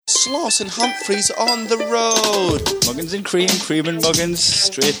Sloss and Humphreys on the road. Muggins and cream and muggins,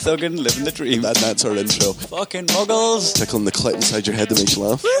 straight thuggin', living the dream. And that's our intro. Fucking muggles. Tickling the clit inside your head that makes you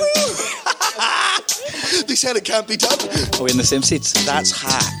laugh. They said it can't be done. Are we in the same seats? That's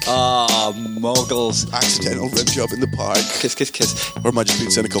hack. Ah, muggles. Accidental rib job in the park. Kiss, kiss, kiss. Or am I just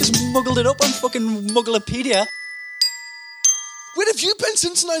being cynical? Muggled it up on fucking Mugglepedia. Where have you been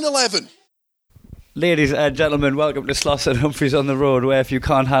since 9/11? Ladies and gentlemen, welcome to Sloss and Humphreys on the road, where if you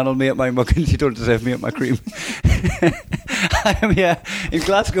can't handle me at my muggins, you don't deserve me at my cream. I am here in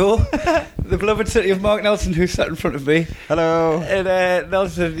Glasgow, the beloved city of Mark Nelson, who's sat in front of me. Hello. And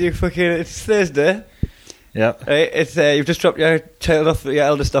Nelson, it's Thursday. Yep. Right, it's you've just dropped your child off, your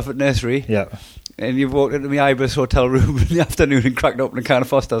eldest off at nursery. Yep. And you've walked into my Ibis hotel room in the afternoon and cracked open a can of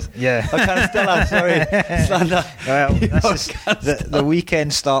Foster's. Yeah. I can't Stella, sorry. Slander. Well, this is the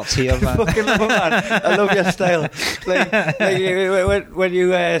weekend starts here, man. Fucking love it, man. I love your style. When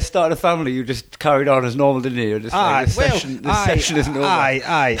you started a family, you just carried on as normal, didn't you? You're just the session isn't over. I'm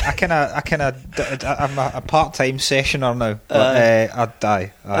a part-time sessioner now. But,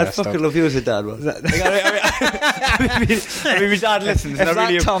 I fucking love you as a dad, man. I mean, my dad listens. If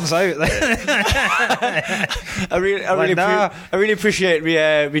that turns out, then... I really appreciate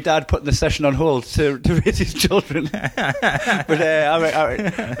my dad putting the session on hold to raise his children. But I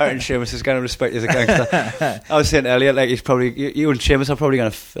reckon Seamus is going to respect you as a gangster. I was saying earlier, like you and Seamus are probably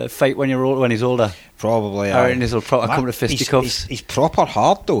going to fight when he's older. Probably. I reckon he'll come to fisticuffs. He's proper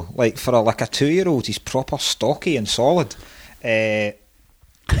hard though. Like for a 2-year-old, he's proper stocky and solid. I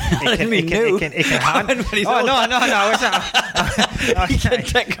wasn't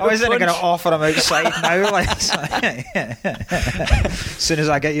going to offer him outside now. As soon as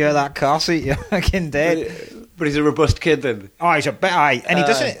I get you out of that car seat, you're fucking dead. But he's a robust kid then. Oh, he's a bit. And he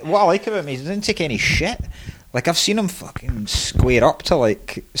doesn't. What I like about him, he doesn't take any shit. Like I've seen him fucking square up to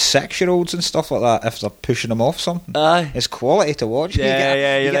 6-year-olds and stuff like that if they're pushing him off something. It's quality to watch.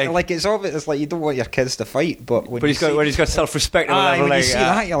 It's obvious. It's like you don't want your kids to fight, but when he's got self-respect. When you see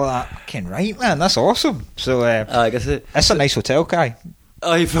that, you're like, fucking right, man. That's awesome. So I guess it's a nice hotel, Kai.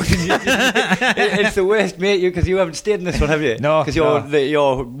 Oh, you fucking! It's the worst, mate. Because you haven't stayed in this one, have you? No, because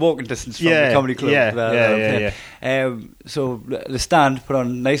you're walking distance from the comedy club. Yeah. So the Stand put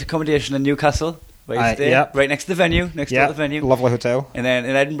on nice accommodation in Newcastle. Right next to the venue, to the venue. Lovely hotel. And then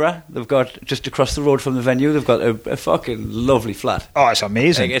in Edinburgh, they've got, just across the road from the venue, they've got a fucking lovely flat. Oh, it's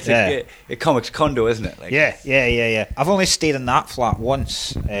amazing. It's a comics condo, isn't it? Yeah. I've only stayed in that flat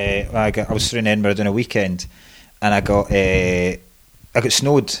once. I was through in Edinburgh doing a weekend, and I got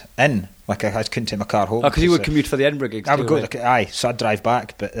snowed in. I couldn't take my car home. Oh, because you would commute for the Edinburgh gigs. I would go. So I'd drive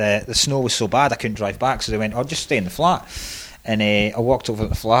back, but the snow was so bad I couldn't drive back. So they went, "I'll just stay in the flat." And I walked over to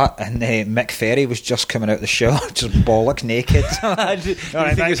the flat, and Mick Ferry was just coming out of the shower, just bollock naked. I think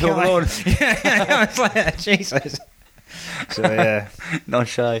he's home alone. I was like, Jesus. So yeah, not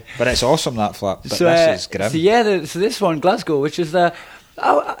shy. But it's awesome, that flat. But this is grim. So this one, Glasgow, which is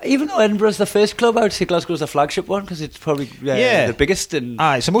even though Edinburgh's the first club, I would say Glasgow's the flagship one because it's probably the biggest.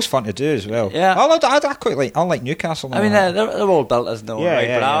 It's the most fun to do as well. Yeah, I quite like Newcastle now. I mean, they're all belters now, right?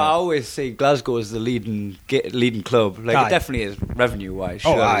 Yeah, but I always say Glasgow is the leading club. It definitely is revenue-wise.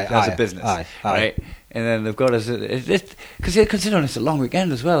 As a business, right? And then they've got because considering it's a long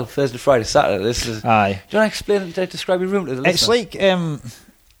weekend as well, Thursday, Friday, Saturday. This is. Do you want to explain and describe your room to the listeners?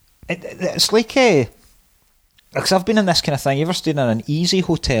 It's like because I've been in this kind of thing. You ever stayed in an Easy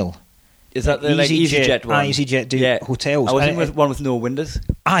Hotel? Is that the EasyJet one? EasyJet do hotels. I was in one with no windows.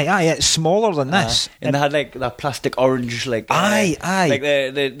 It's smaller than this. And they had that plastic orange, Like the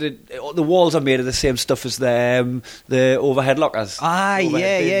walls are made of the same stuff as the overhead lockers.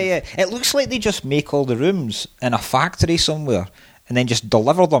 It looks like they just make all the rooms in a factory somewhere and then just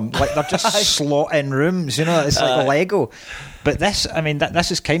deliver them. Like they're just slotting rooms, it's like Lego. But this,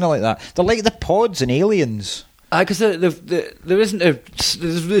 this is kind of like that. They're like the pods in Aliens. Because there isn't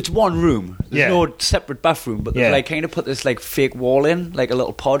it's one room. There's no separate bathroom, but they've kind of put this fake wall in, like a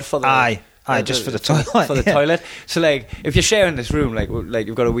little pod for the just for the toilet. For the toilet. So if you're sharing this room, like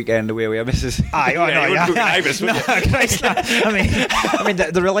you've got a weekend away with your missus. The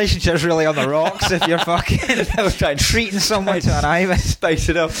relationship's really on the rocks if you're fucking treating someone to an Ibis. Spice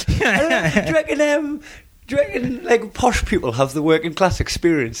it up. Do you reckon Do you reckon like posh people have the working class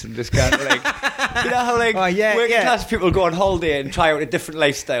experience in this kind of like, you know how like working class people go on holiday and try out a different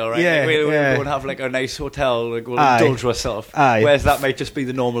lifestyle, right? Yeah, like, we'll yeah. go and have like a nice hotel, like we'll indulge ourselves. Whereas that might just be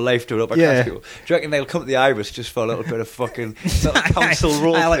the normal life to upper class people. Do you reckon they'll come to the Ibis just for a little bit of fucking little council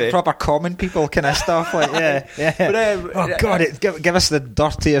role play? Like proper common people kind of stuff, like yeah. But, oh God, give us the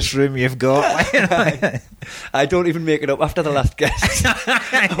dirtiest room you've got. I don't even make it up after the last guest.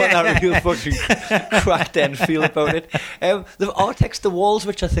 I want that real fucking cracked end feel about it. The Artex the walls,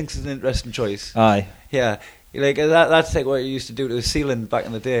 which I think is an interesting choice. Aye. Yeah. Like that's like what you used to do to the ceiling back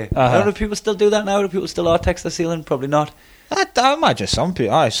in the day. I don't know if people still do that now. Do people still Artex the ceiling? Probably not. I imagine some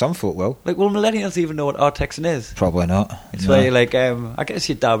people, some folk will. Like, will millennials even know what Artexing is? Probably not. It's where you like, I guess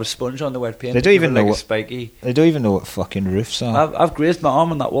you dab a sponge on the wet paint. They don't even know what spiky. They don't even know what fucking roofs are. I've grazed my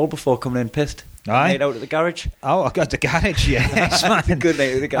arm on that wall before coming in pissed. Aye. Night out at the garage. Oh, I got the garage. Yes, man. Good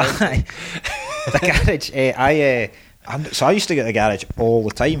night at the garage. Aye. The garage. So I used to get the garage all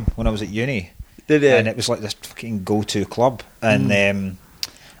the time when I was at uni. Did you? And it was like this fucking go-to club, and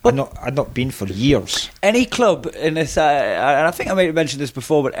I'd not been for years. Any club in this, and I think I might have mentioned this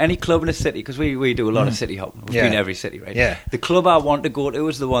before, but any club in a city, because we do a lot of city hopping. We've been in every city, right? Yeah. The club I want to go to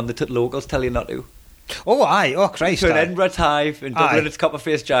is the one that locals tell you not to. Oh, aye. Oh, Christ. So in Edinburgh, it's Hive. In Dublin, it's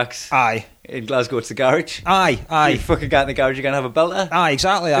Copperface Jacks. Aye. In Glasgow, it's the garage. Aye. You fucking get in the garage, you're going to have a belter. Aye,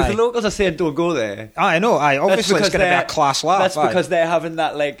 exactly. If the locals are saying don't go there. I know. Aye. Obviously, it's going to be a class laugh. That's because they're having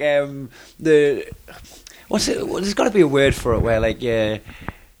that, like, what's it? Well, there's got to be a word for it where, like,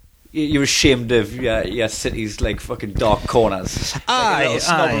 you're ashamed of your city's like fucking dark corners. Aye, like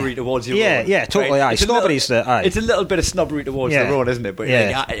snobbery towards your own. Yeah, totally. Right? Aye, snobbery's It's a little bit of snobbery towards the road, isn't it? But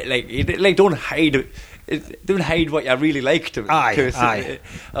don't hide it. Don't hide what you really like to. Aye.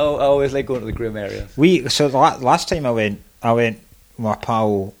 I always like going to the grim area. So the last time I went with my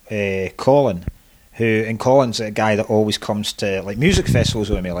pal Colin. And Colin's a guy that always comes to like music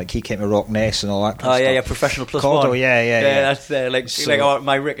festivals with me. Like he came to Rock Ness and all that kind of stuff. Yeah, Professional Plus Caldo, One. Yeah, that's like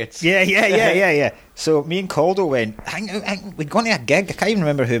my Ricketts. Yeah. So me and Caldo went. We'd gone to a gig. I can't even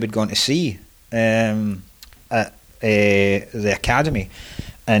remember who we'd gone to see at the Academy,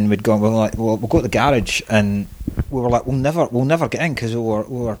 and we'd gone. We were like, we'll go to the garage, and we were like, we'll never get in because we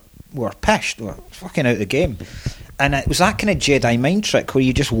were pissed. We were fucking out of the game, and it was that kind of Jedi mind trick where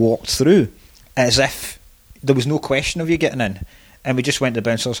you just walked through as if there was no question of you getting in, and we just went to the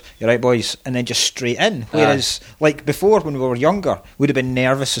bouncers, "You're right, boys," and then just straight in. Whereas, like before, when we were younger, we'd have been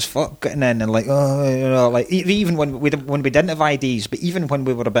nervous as fuck getting in, and like, like even when we didn't have IDs, but even when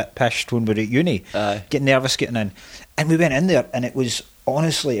we were a bit pissed when we were at uni, getting nervous getting in, and we went in there, and it was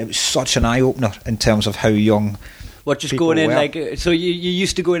such an eye opener in terms of how young. What, just going in like... So you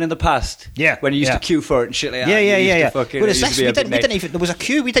used to go in the past? Yeah. When you used to queue for it and shit like that? Yeah. Whereas this, we didn't even... There was a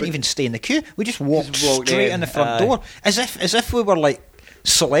queue. We didn't even stay in the queue. We just walked straight in the front door. As if we were like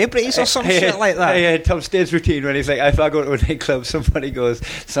celebrities or some shit like that. Yeah, Tom Staines' routine when he's like, if I go to a nightclub, somebody goes,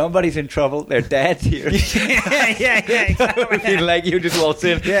 somebody's in trouble, they're dead here. yeah, exactly. Like you just waltz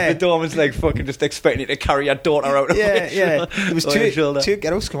in, the doorman's like fucking just expecting you to carry your daughter out of There was two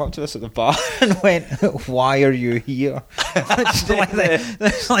girls come up to us at the bar and went, "Why are you here?" It's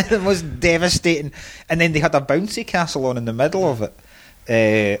like the most devastating. And then they had a bouncy castle on in the middle of it,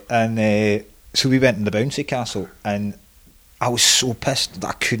 so we went in the bouncy castle, and I was so pissed that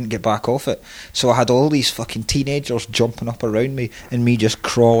I couldn't get back off it. So I had all these fucking teenagers jumping up around me and me just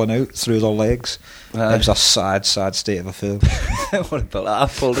crawling out through their legs. It was a sad state of affairs. What about that? I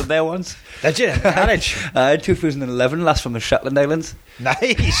pulled it there once. Did you? Garage? 2011, last from the Shetland Islands.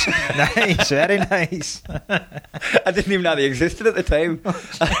 Nice, very nice. I didn't even know they existed at the time.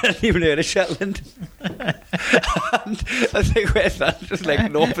 I hadn't even heard of Shetland. And I was like, where's that? Just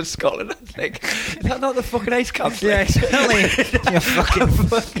like north of Scotland. I was like, is that not the fucking ice caps? Yeah, exactly.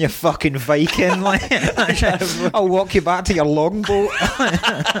 you fucking Viking. Like, I'll walk you back to your longboat.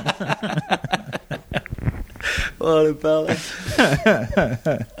 What a belly.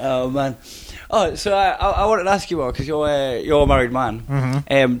 Oh man. Oh, so I wanted to ask you about, because you're a married man.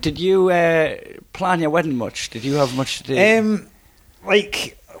 Mm-hmm. Did you plan your wedding much? Did you have much to do?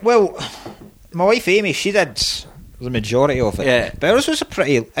 Well, my wife Amy, she did the majority of it. Yeah. But ours was a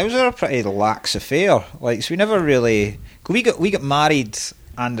pretty lax affair. Like, so we never really. We got married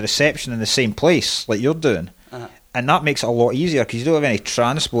and the reception in the same place, like you're doing. Uh-huh. And that makes it a lot easier because you don't have any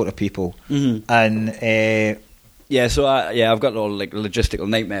transport of people. Mm-hmm. And so I've got all like logistical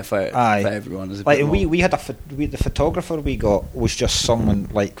nightmare for everyone. Like, and we had the photographer we got was just someone,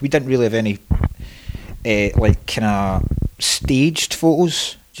 like, we didn't really have any like kind of staged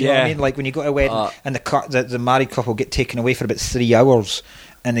photos. Do you know what I mean? Like when you go to a wedding and the married couple get taken away for about 3 hours,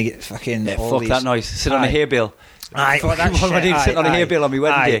 and they get fucking fuck that noise. Sit on a hay bale. Aye, sitting on a hay bale on my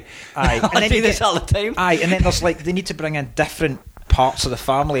wedding day. Aye. I do this all the time. Aye, and then there's like they need to bring in different parts of the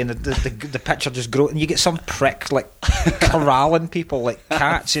family, and the picture just grows, and you get some prick like corralling people like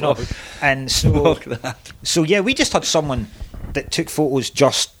cats, you know. And so yeah, we just had someone that took photos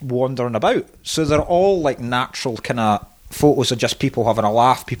just wandering about, so they're all like natural kind of photos of just people having a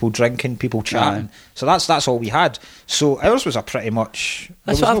laugh, people drinking, people chatting. So that's all we had. So ours was a pretty much.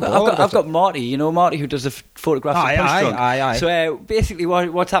 That's what I've got Marty. You know Marty, who does the photographs of Punch Drunk. Aye. So basically,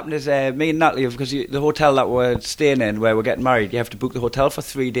 what's happened is me and Natalie, because the hotel that we're staying in, where we're getting married, you have to book the hotel for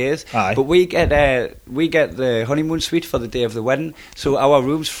 3 days. Aye. But we get the honeymoon suite for the day of the wedding. So our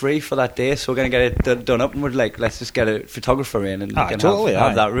room's free for that day. So we're gonna get it done up, and we're like, let's just get a photographer in and have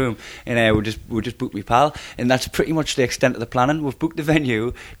that room. And we'll just book my pal, and that's pretty much the extent of the planning. We've booked the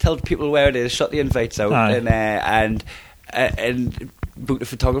venue, told people where it is, shot the invites out, and booked the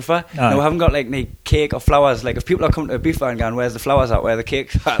photographer. Now we haven't got like any cake or flowers. Like if people are coming to a beef and going, "Where's the flowers at? Where are the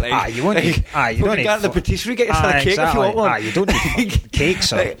cakes at?" Like, you don't need the patisserie. Get yourself a cake if you want one. You don't need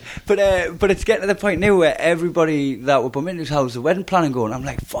cakes. But it's getting to the point now where everybody that we're bumming into, how's the wedding planning going? I'm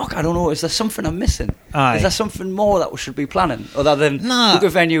like, fuck, I don't know. Is there something I'm missing? Is there something more that we should be planning other than book a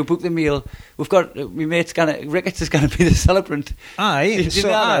venue, book the meal? We've got my mate's Ricketts is gonna be the celebrant. Is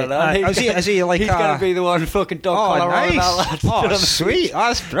he like he's gonna be the one fucking dog collar on and all that. Oh, sweet,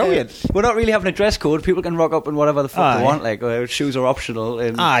 that's brilliant. We're not really having a dress code. People can rock up in whatever the fuck they want. Like shoes are optional.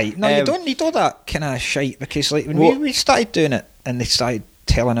 And, you don't need all that kind of shite, because like when we started doing it, and they started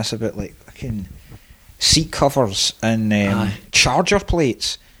telling us about like fucking seat covers and charger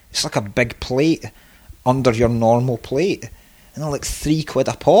plates. It's like a big plate under your normal plate. And they're like £3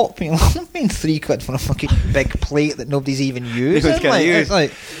 a pop. You know, I mean £3 for a fucking big plate that nobody's even using.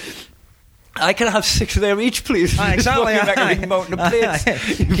 Like, I can have 6 of them each, please. Exactly. Like a big mountain of plates.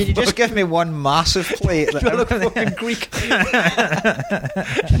 Can you just give me one massive plate? You look fucking Greek.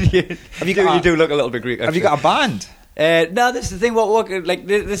 You do look a little bit Greek. Actually. Have you got a band? No, this is the thing.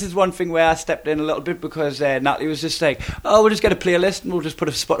 This is one thing where I stepped in a little bit, because Natalie was just like, "Oh, we'll just get a playlist and we'll just put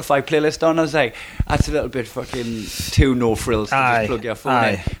a Spotify playlist on." I was like, "That's a little bit fucking too no frills to just plug your phone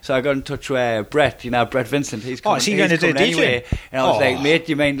in." So I got in touch with Brett. You know, Brett Vincent. He's coming. Is he going to do DJ? Anyway. And I was like, "Mate,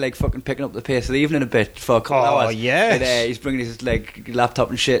 do you mind like fucking picking up the pace of the evening a bit for a couple hours?" Oh yes. And, he's bringing his like laptop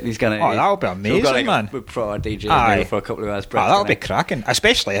and shit, and he's gonna. Oh, that'll be amazing, so man. We'll pro DJ for a couple of hours. That'll be cracking,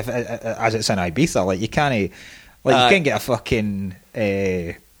 especially if as it's in Ibiza. Like you can't. Like you can get a fucking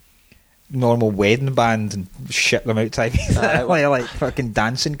normal wedding band and ship them out to like fucking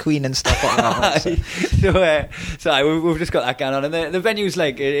Dancing Queen and stuff like that. So we've just got that going on, and the venue's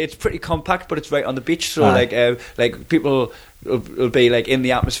like it's pretty compact, but it's right on the beach. So like people will be like in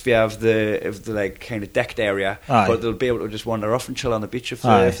the atmosphere of the like kind of decked area, but they'll be able to just wander off and chill on the beach if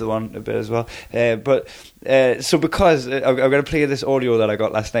they want a bit as well. So because I'm going to play this audio that I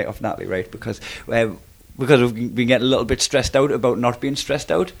got last night off Natalie, right? Because we've been getting a little bit stressed out about not being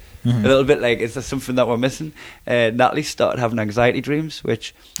stressed out. A little bit like, is there something that we're missing? Natalie started having anxiety dreams,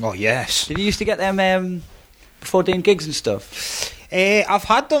 which... Oh, yes. Did you used to get them before doing gigs and stuff? I've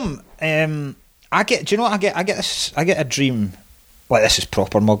had them. I get a dream... Like, this is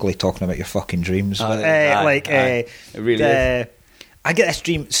proper muggly talking about your fucking dreams. It really is. I get this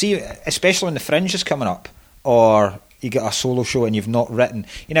dream, see, especially when the Fringe is coming up, or you get a solo show and you've not written...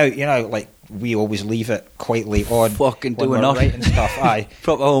 You know, like... We always leave it quite late on fucking when we're writing stuff.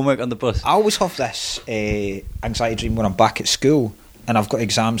 Proper homework on the bus. I always have this anxiety dream when I'm back at school and I've got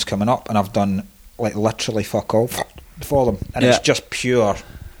exams coming up and I've done like literally fuck all for them, and it's just pure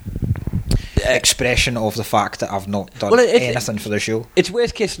expression of the fact that I've not done anything for the show. It's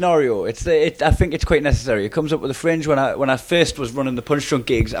worst case scenario. I think it's quite necessary. It comes up with the Fringe. When I first was running the Punch Drunk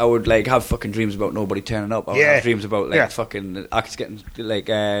gigs, I would like have fucking dreams about nobody turning up. I would have dreams about like fucking acts getting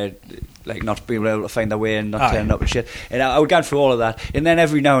like not being able to find their way and not turning up and shit. And I would go through all of that. And then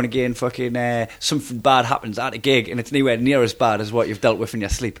every now and again, fucking something bad happens at a gig, and it's nowhere near as bad as what you've dealt with in your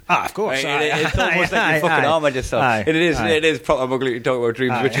sleep. Of course. Right? It's almost like you fucking armoured yourself. And it is proper ugly to talk about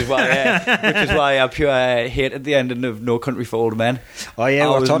dreams, which is why I pure hated the ending of No Country for Old Men. Oh yeah,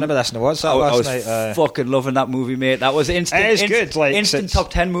 we were talking about this in the WhatsApp last night. I was fucking loving that movie, mate. That was instant. It is good. Like, instant top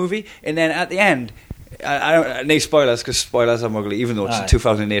 10 movie, and then at the end. I don't need spoilers, because spoilers are ugly, even though it's a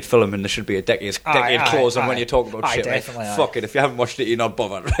 2008 film and there should be a decade clause on when you talk about shit. Right? Fuck it, if you haven't watched it, you're not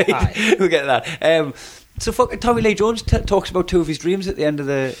bothered, right? We'll get that. So fucking Tommy Lee Jones talks about 2 of his dreams at the end of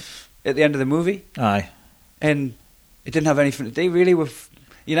the movie. And it didn't have anything to do really with,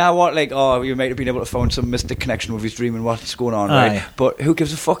 you know what, like, you might have been able to find some mystic connection with his dream and what's going on, right? But who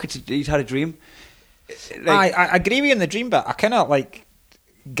gives a fuck? He's had a dream. I agree with you in the dream, but I kind of like.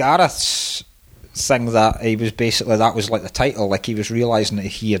 Gareth's thing that he was basically, that was like the title, like he was realising that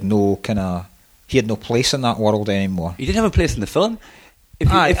he had no place in that world anymore. He didn't have a place in the film.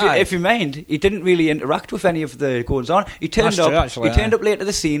 If you mind, he didn't really interact with any of the goings on. He turned up late to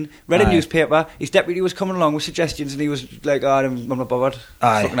the scene, read a newspaper. His deputy was coming along with suggestions, and he was like, I'm not bothered.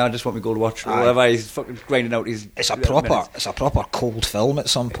 Fucking, I just want me to go to watch or whatever. He's fucking grinding out his. It's a proper cold film at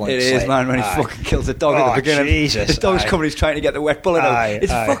some point. It is, man. When he fucking kills the dog at the beginning, Jesus, his dog's coming. He's trying to get the wet bullet out.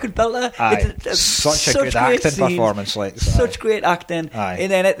 It's fucking belter. It's such a good acting performance. Such great acting.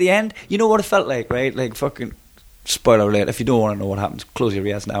 And then at the end, you know what it felt like, right? Like fucking. Spoiler alert, if you don't want to know what happens, close your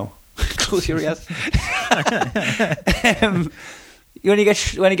ears now. Close your ears. When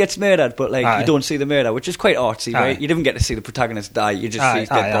he gets murdered, but like you don't see the murder, which is quite artsy, right? You didn't get to see the protagonist die, you just see his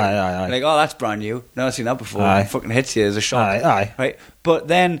dead body. Like, oh, that's brand new, never seen that before. It fucking hits you as a shock. Right? But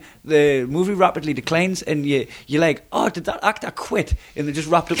then the movie rapidly declines, and you're like, oh, did that actor quit? And they just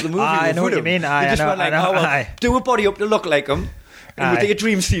wrapped up the movie. I know what you mean. Do a body up to look like him. And we take a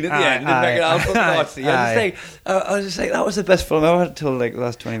dream scene at the end and make it all fucking artsy. I was just like, that was the best film ever until like the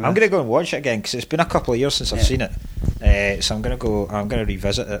last 20 minutes. I'm going to go and watch it again because it's been a couple of years since I've seen it. So I'm going to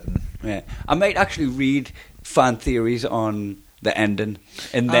revisit it. I might actually read fan theories on the ending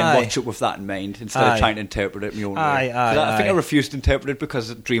and then watch it with that in mind instead of trying to interpret it my own way. I think I refuse to interpret it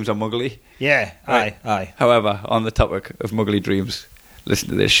because dreams are muggly. Yeah, right? However, on the topic of muggly dreams, listen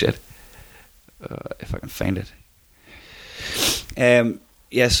to this shit. If I can find it.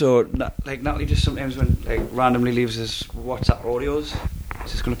 So like Natalie just sometimes when like randomly leaves his WhatsApp audios,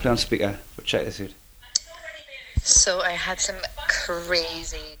 he's just going to play on speaker. But check this out. So I had some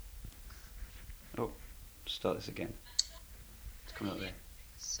crazy. Oh, start this again. It's coming up there.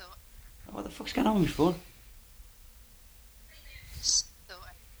 What the fuck's going on with my phone?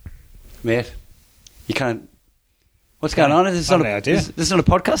 Mate, you can't. What's going on? This is not a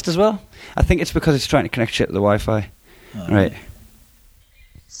podcast as well. I think it's because it's trying to connect shit to the Wi-Fi. Right.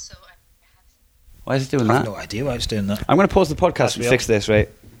 Why is it doing that? I have no idea why it's doing that. I'm going to pause the podcast and fix this, right?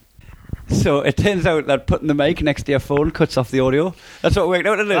 So it turns out that putting the mic next to your phone cuts off the audio. That's what worked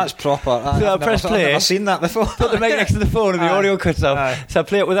out, isn't it? That's proper. So I press play. I've never seen that before. Put the mic next to the phone and the audio cuts off. So I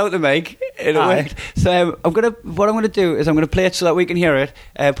play it without the mic and it worked. So what I'm going to do is I'm going to play it so that we can hear it,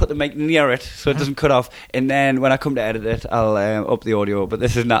 put the mic near it so it doesn't cut off, and then when I come to edit it, I'll up the audio. But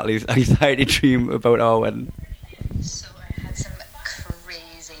this is Natalie's anxiety dream about our wedding. So I had some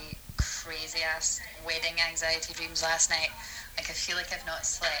crazy ass wedding anxiety dreams last night. Like I feel like I've not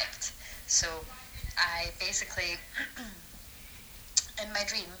slept. So I basically, in my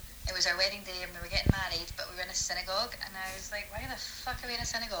dream, it was our wedding day and we were getting married, but we were in a synagogue, and I was like, why the fuck are we in a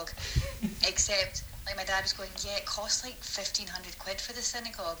synagogue? Except, like, my dad was going, yeah, it costs like 1,500 quid for the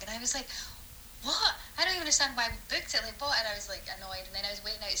synagogue, and I was like, what? I don't even understand why we booked it. Like, what? And I was like annoyed, and then I was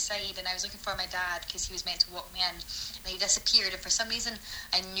waiting outside and I was looking for my dad because he was meant to walk me in, and he disappeared, and for some reason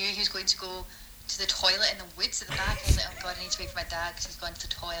I knew he was going to go to the toilet in the woods at the back. I was like, oh god, I need to wait for my dad because he's gone to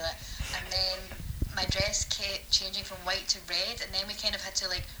the toilet. And then my dress kept changing from white to red, and then we kind of had to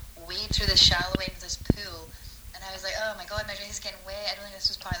like wade through the shallow end of this pool, and I was like, oh my god, my dress is getting wet, I don't think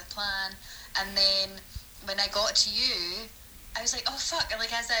this was part of the plan. And then when I got to you, I was like, oh fuck, and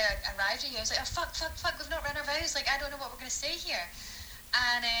like as I arrived at you, I was like, oh fuck, we've not run our vows, like I don't know what we're going to say here.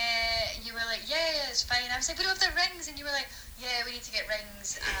 And you were like, yeah, it's fine. I was like, we don't have the rings, and you were like, yeah, we need to get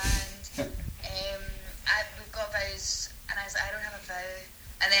rings, and we've got vows. And I was like, I don't have a vow.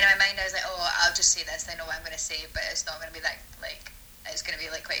 And then in my mind I was like, oh, I'll just say this, I know what I'm going to say, but it's not going to be that, like, it's going to be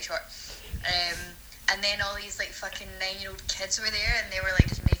like quite short. And then all these like fucking 9-year-old kids were there, and they were like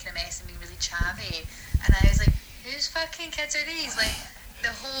just making a mess and being really chavvy, and I was like, whose fucking kids are these? Like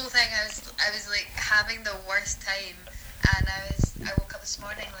the whole thing, I was like having the worst time, and I woke up this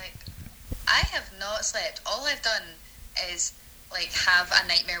morning like, I have not slept. All I've done is like have a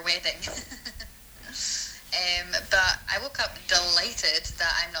nightmare wedding. But I woke up delighted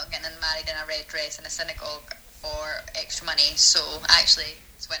that I'm not getting married in a red dress in a synagogue for extra money. So actually,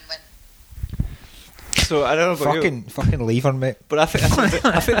 it's win-win. So I don't know about fucking leave her, mate. But I think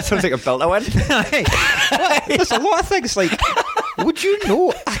that sounds like a belt I went. There's a lot of things like, would you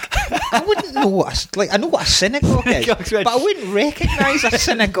know? I wouldn't know what I know what a synagogue is, but I wouldn't recognise a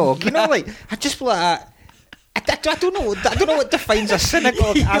synagogue. You know, like I'd just be like, I don't know what defines a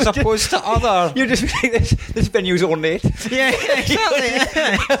synagogue as opposed to other. You just think this venue's ornate. Yeah,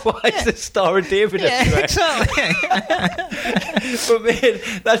 exactly. Why is the Star of David? Yeah, exactly. But man,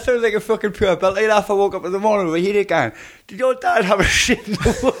 that sounds like a fucking pure belt. Like after I woke up in the morning with a headache going, did your dad have a shit in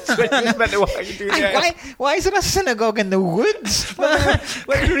the woods when he was meant to walk and do that? Why is there a synagogue in the woods? What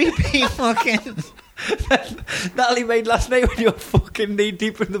creepy fucking. Natalie made last night when you were fucking knee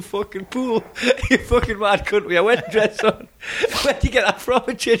deep in the fucking pool. You fucking mad cunt with your wedding dress on. Where'd you get that from?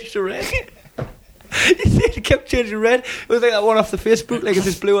 It changed to red. You see, it kept changing red. It was like that one off the Facebook, like it's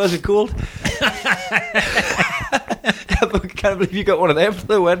as blue as it cold. I can't believe you got one of them for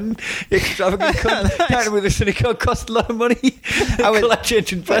the wedding. Extravagant cunt. Can't with the synagogue cost a lot of money. Colour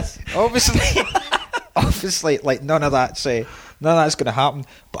changing dress. Obviously, like none of that's going to happen.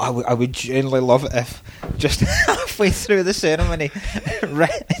 But I would genuinely love it if just halfway through the ceremony,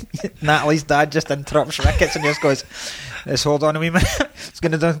 Natalie's dad just interrupts Ricketts and just goes, "Let's hold on a wee minute. He's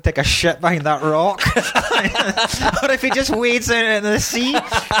going to take a shit behind that rock." Or if he just wades out into the sea,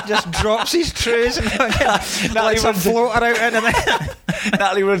 just drops his trews and lets her float her out into the...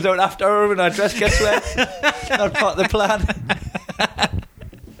 Natalie runs out after her and her dress gets wet. Not part of the plan.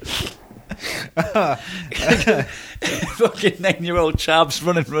 Fucking 9-year-old chaps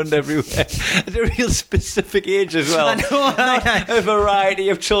running around everywhere at a real specific age as well. Not a variety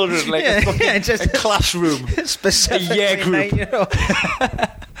of children, like a classroom, specifically a year group 9-year-old.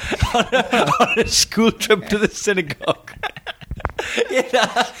 on a school trip to the synagogue.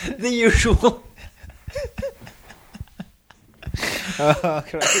 The usual.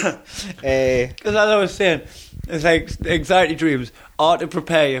 Because as I was saying, it's like anxiety dreams are to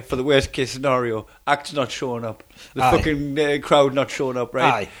prepare you for the worst case scenario. Acts not showing up, the fucking crowd not showing up,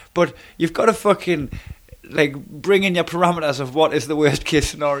 right? But you've got to fucking like bring in your parameters of what is the worst case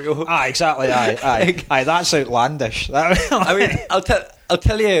scenario. Exactly. That's outlandish. I mean, I'll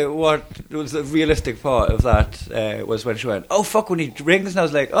tell you what was the realistic part of that was when she went, "Oh fuck, we need rings," and I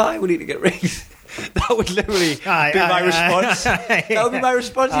was like, "Oh, we need to get rings." That would literally be my response. That would be my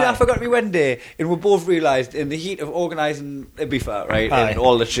response. I forgot my wedding day, and we both realised in the heat of organising Ibiza, right, and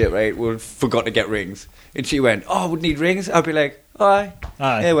all the shit, right, we forgot to get rings. And she went, "Oh, we'd need rings." I'd be like, "Aye,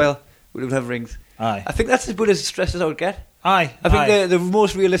 yeah, well, we don't have rings." I think that's as good as stressed as I would get. I think the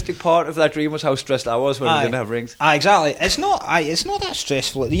most realistic part of that dream was how stressed I was when we didn't have rings. Exactly. It's not that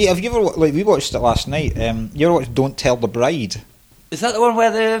stressful. Have you ever, like, we watched it last night? You ever watched Don't Tell the Bride? Is that the one where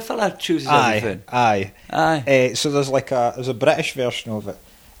the fella chooses everything? Aye. So there's a British version of it,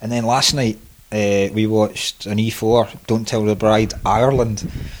 and then last night we watched an E4 Don't Tell the Bride Ireland,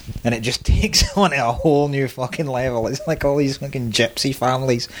 and it just takes it on a whole new fucking level. It's like all these fucking gypsy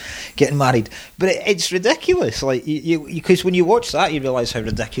families getting married, but it's ridiculous. Like because when you watch that, you realise how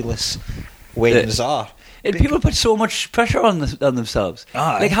ridiculous weddings are. And people put so much pressure on themselves.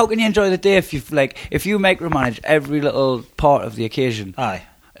 Like, how can you enjoy the day if you micromanage every little part of the occasion?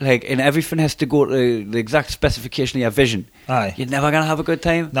 Like, and everything has to go to the exact specification of your vision. You're never gonna have a good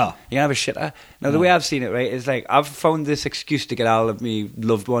time. No, you're gonna have a shitter. Now, the way I've seen it, right, is like I've found this excuse to get all of me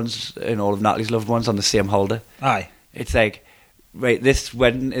loved ones and all of Natalie's loved ones on the same holiday. It's like, right, this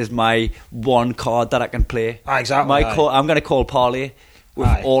wedding is my one card that I can play. Exactly. I'm gonna call Parley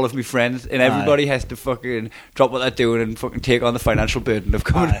with all of my friends, and everybody has to fucking drop what they're doing and fucking take on the financial burden of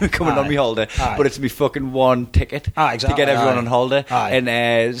coming on my holiday. But it's me fucking one ticket to get everyone on holiday.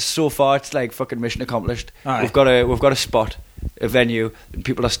 And so far, it's like fucking mission accomplished. We've got a spot, a venue, and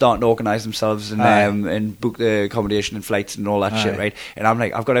people are starting to organise themselves and book the accommodation and flights and all that shit, right? And I'm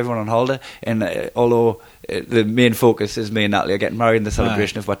like, I've got everyone on holiday, and although the main focus is me and Natalie are getting married and the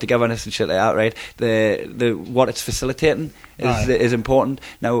celebration of what togetherness and shit like that, right? The what it's facilitating is important.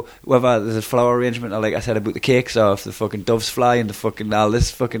 Now, whether there's a flower arrangement or, like I said, about the cakes, or if the fucking doves fly and the fucking all this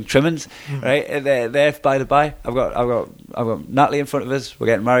fucking trimmings, right? And they're by the by. I've got Natalie in front of us. We're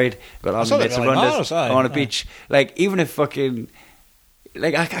getting married. We've got all the mates around us on a beach. Like, even if fucking,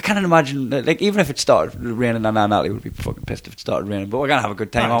 like, I can't imagine, like, even if it started raining, and Natalie would be fucking pissed if it started raining, but we're going to have a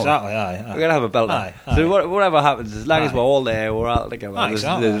good time. We're going to have a belter. So whatever happens, as long as we're all there, we're all together,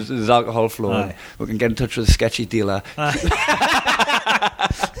 there's alcohol flowing, we can get in touch with a sketchy dealer.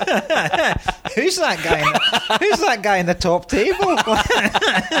 Who's that guy in the top table?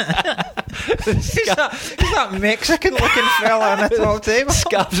 Who's that Mexican looking fella on the top table?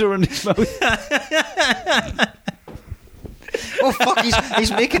 Scabs around his mouth. Oh fuck,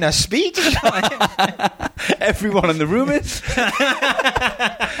 he's making a speech. Everyone in the room is.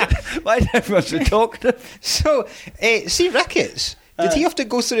 Why is everyone so talkative? So, see Ricketts, did he have to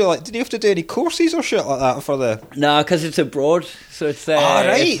go through, like, did he have to do any courses or shit like that for the... No, because it's abroad, so it's...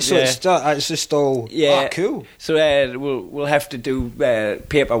 it's just all... Yeah. Cool. So we'll have to do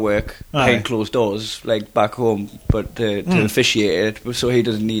paperwork behind closed doors, like back home, but to officiate it, so he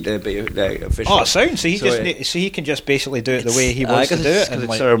doesn't need to be official. Oh, sound. So he can just basically do it the way he wants to do it. Because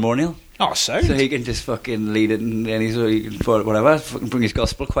it's ceremonial. Oh, sound. So he can just fucking lead it and he's whatever, fucking bring his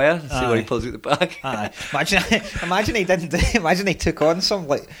gospel choir and see what he pulls out the bag. Imagine he didn't. Imagine he took on some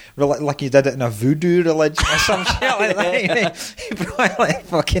like he did it in a voodoo religion or some shit like that. He brought like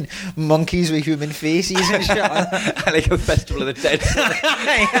fucking monkeys with human faces and shit. Like a festival of the dead.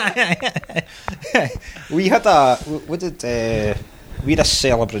 We had a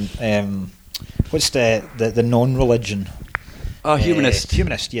celebrant. What's the non-religion? Oh, humanist.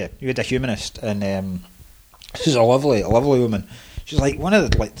 Humanist, yeah. You had a humanist, and she's a lovely woman. She's like one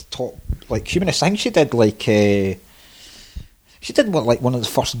of the top humanists. I think she did one of the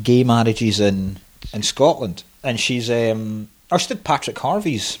first gay marriages in Scotland, and she's she did Patrick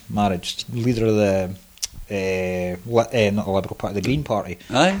Harvey's marriage, leader of the not the Liberal Party, the Green Party.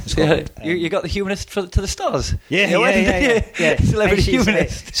 Aye, you got the humanist to the stars. Yeah. Celebrity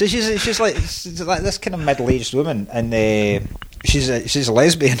humanist. So she's like this kind of middle-aged woman, and she's a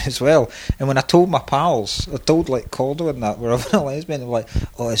lesbian as well. And when I told my pals, I told like Caldo and that we're having a lesbian, they're like,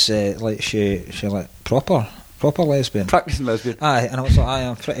 oh, it's like she like proper lesbian, practicing lesbian. Aye, and I was like,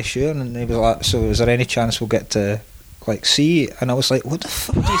 I'm pretty sure. And he was like, so is there any chance we'll get to like see? And I was like, what the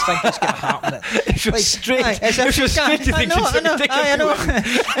fuck do you think is going to happen? If you're straight, I know.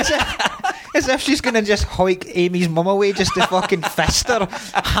 As if she's going to just hike Amy's mum away just to fucking fist her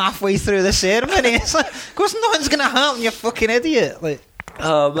halfway through the ceremony. It's like, of course nothing's going to happen, you fucking idiot. Like,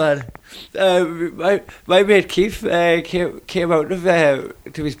 oh man, my mate Keith came out of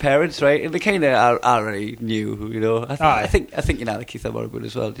to his parents, right, and they kind of already knew, you know. I think you know Keith Morgan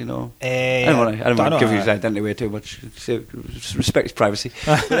as well, you know. I don't want to give his identity away too much. Respect his privacy.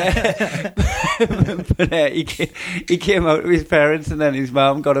 but he came out of his parents, and then his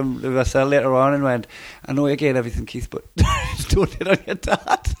mum got him to Vassell later on and went, I know you get everything, Keith, but don't hit on your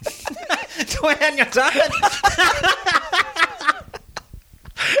dad. Don't hit on your dad.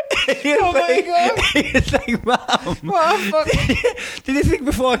 Oh my god! It's like, Mum, what the fuck? Did you think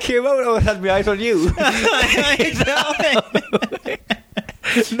before I came out I had my eyes on you?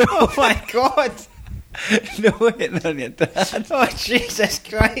 No, oh my god! No hitting on your dad. Oh Jesus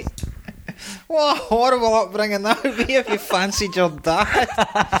Christ! What a horrible upbringing that would be if you fancied your dad.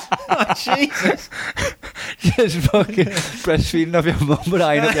 Oh Jesus! Just fucking breastfeeding of your mum but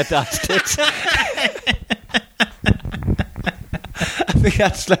eyeing up your dad's tits. I think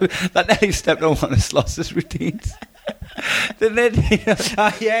that nearly stepped on one of Sloss's routines. Didn't it? You know,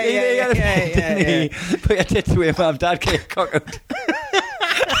 yeah. Put your tits away, Mum, Dad, get your cock out.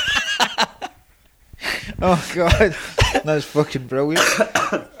 Oh God, that's fucking brilliant.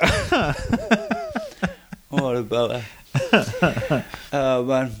 What a bella. Oh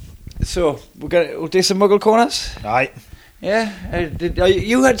man. So we'll do some Muggle corners. Right. Yeah,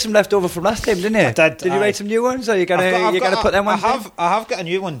 you had some left over from last time, didn't you? I did. Did you write some new ones, or you gonna put them ones? I have got a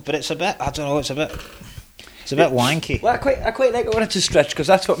new one, but it's a bit. I don't know. It's a bit wanky. Well, I quite like it when it's a stretch, because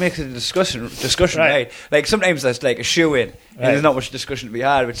that's what makes it a discussion, right? Like sometimes there's like a shoe in, and there's not much discussion to be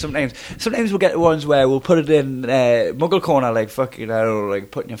had. But sometimes we'll get the ones where we'll put it in Muggle corner, like fucking, I don't know,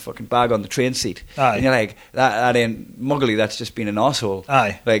 like putting your fucking bag on the train seat, and you're like, that ain't muggly. That's just being an arsehole.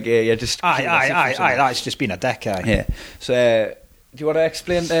 Aye, like you're just That's just being a dick. Aye. Yeah. So. Do you want to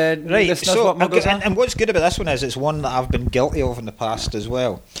explain right, so what Muggles are? And what's good about this one is it's one that I've been guilty of in the past as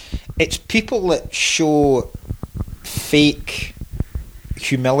well. It's people that show fake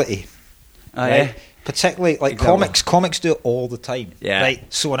humility. Right? Yeah. Particularly like comics do it all the time. Yeah.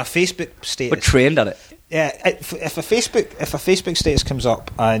 Right. So on a Facebook status, we're trained at it. Yeah. If a Facebook status comes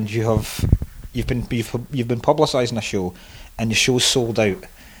up and you've been publicising a show and your show's sold out,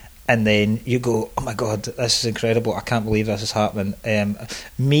 and then you go, oh my God, this is incredible, I can't believe this is happening.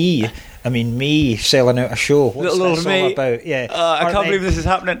 Me selling out a show, what's this all about? Yeah. I can't believe this is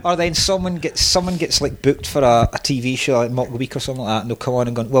happening. Or then someone gets like booked for a TV show like Mock the Week or something like that, and they'll come on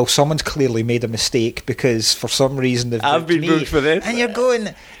and go, well, someone's clearly made a mistake because for some reason I've been booked for this. And you're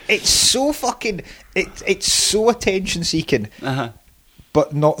going, it's so fucking, it's so attention seeking.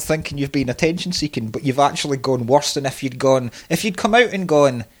 But not thinking you've been attention seeking, but you've actually gone worse than if you'd come out and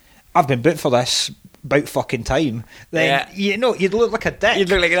gone, I've been booked for this about fucking time, then you'd look like a dick. You'd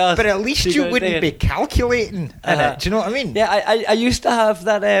look like an ass. But at least you wouldn't be calculating in it. Do you know what I mean? Yeah, I used to have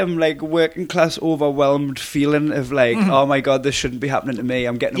that like working class overwhelmed feeling of like, oh my God, this shouldn't be happening to me.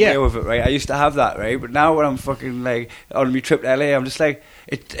 I'm getting away with it, right? I used to have that, right? But now when I'm fucking like on my trip to LA, I'm just like,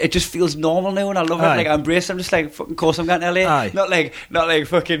 it just feels normal now, and I love it. Like I embrace it. I'm just like, fucking course I'm going to LA. Aye. Not like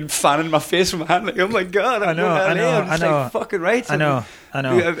fucking fanning my face from my hand. Like, oh my God, I'm going to LA. I'm just like, fucking right. I know.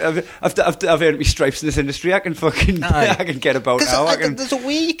 I've earned me stripes in this industry. I can fucking I can get about now. There's a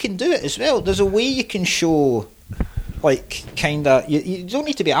way you can do it as well. There's a way you can show like, kind of, you don't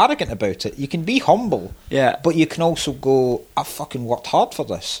need to be arrogant about it. You can be humble, but you can also go, I fucking worked hard for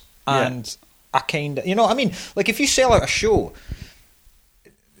this, and I kind of, you know what I mean? Like, if you sell out a show,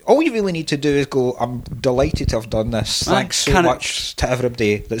 all you really need to do is go, I'm delighted to have done this. Thanks so much to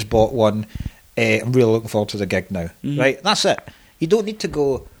everybody that's bought one. I'm really looking forward to the gig now. Right? That's it. You don't need to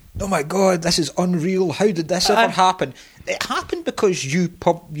go, oh my God, this is unreal. How did this ever happen? It happened because you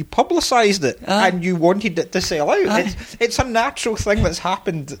publicised it and you wanted it to sell out. It's a natural thing that's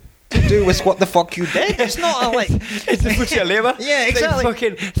happened to do with what the fuck you did. It's not like it's the fruit of your labour. Yeah, exactly.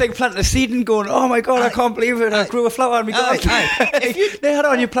 It's like planting a seed and going, oh my God, I can't believe it. I grew a flower on me. They had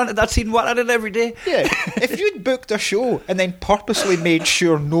on, you planted that seed and watered it every day. Yeah. If you'd booked a show and then purposely made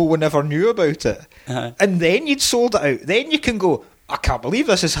sure no one ever knew about it, and then you'd sold it out, then you can go, I can't believe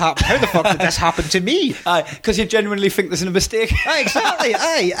this has happened. How the fuck did this happen to me? Because you genuinely think there's a mistake. Exactly.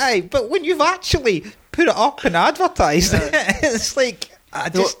 But when you've actually put it up and advertised it, it's like,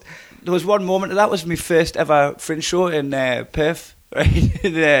 there was one moment, that was my first ever Fringe show in Perth, right,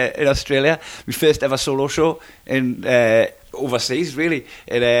 in Australia. My first ever solo show in overseas, really.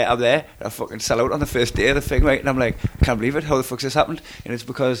 And I'm there, and I fucking sell out on the first day of the thing, right? And I'm like, I can't believe it, how the fuck's this happened? And it's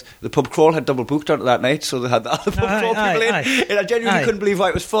because the pub crawl had double booked onto that night, so they had the other pub crawl people in. And I genuinely couldn't believe why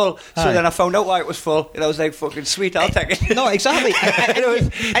it was full. So then I found out why it was full, and I was like, fucking sweet, I'll take it. No, exactly.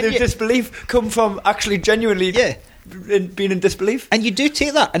 The disbelief come from actually genuinely being in disbelief. And you do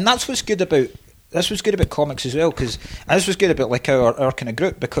take that, and that's what's good about comics as well, because this was good about like our kind of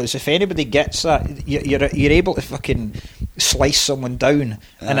group, because if anybody gets that, you're able to fucking slice someone down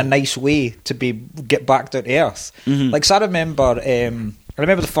in a nice way to get back down to earth. Like, so I remember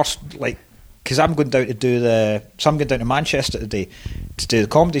the first, like, because I'm going down to Manchester today to do the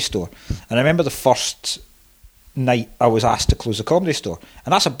Comedy Store, and I remember the first night I was asked to close the Comedy Store,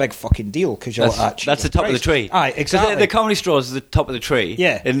 and that's a big fucking deal, because that's the top of the tree. Aye, exactly. The Comedy Store is the top of the tree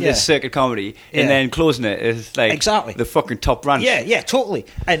in this circuit comedy, and then closing it is like the fucking top branch. Yeah, totally.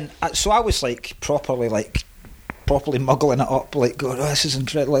 And so I was like properly muggling it up, like going, oh, this is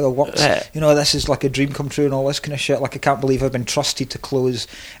incredible, it works. You know, this is like a dream come true and all this kind of shit. Like, I can't believe I've been trusted to close.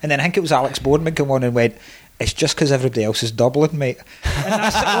 And then I think it was Alex Boardman came on and went, it's just because everybody else is doubling, mate. And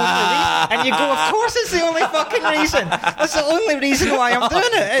that's the only reason. And you go, of course it's the only fucking reason. That's the only reason why I'm doing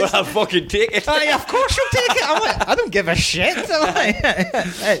it. Well, I'll fucking take it. Of course you'll take it. I'm like, I don't give a shit.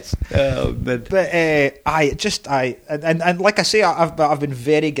 And like I say, I've been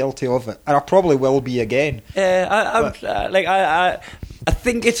very guilty of it, and I probably will be again. I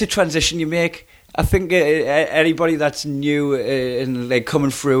think it's a transition you make. I think anybody that's new and like coming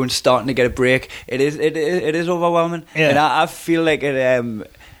through and starting to get a break, it is overwhelming, and I feel like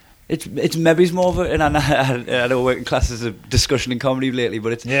it's maybe more of it. And I know working class is a discussion in comedy lately,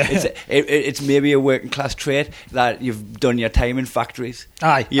 but it's maybe a working class trait that you've done your time in factories.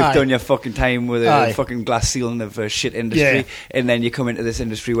 You've done your fucking time with a fucking glass ceiling of a shit industry, and then you come into this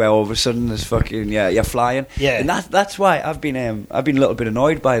industry where all of a sudden there's fucking you're flying. And that's why I've been a little bit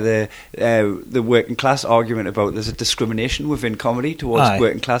annoyed by the working class argument about there's a discrimination within comedy towards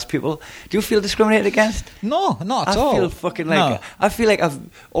working class people. Do you feel discriminated against? No, not at all. I feel fucking like I feel like I've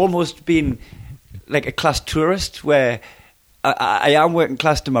almost been like a class tourist, where I am working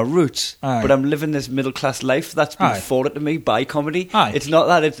class to my roots, but I'm living this middle class life that's been afforded to me by comedy. It's not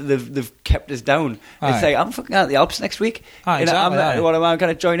that they've kept us down. It's like, I'm fucking out the Alps next week. I'm going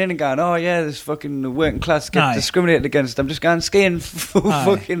to join in and going, oh yeah, this fucking working class gets discriminated against. I'm just going skiing.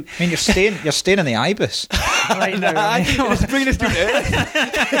 Fucking. I mean, you're staying in the Ibis right now. It's bringing us down to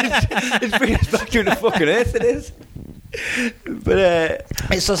earth. It's bringing us back down to fucking earth. It is. But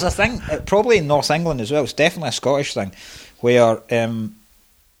it's a thing, probably in North England as well. It's definitely a Scottish thing, where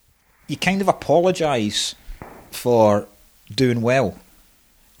you kind of apologise for doing well.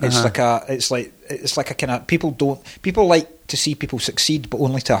 It's like a kind of people like to see people succeed, but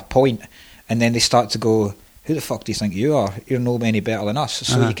only to a point, and then they start to go, who the fuck do you think you are? You're no any better than us.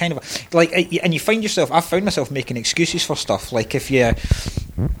 So you kind of like, and you find yourself. I've found myself making excuses for stuff, like if you're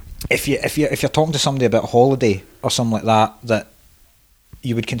talking to somebody about a holiday or something like that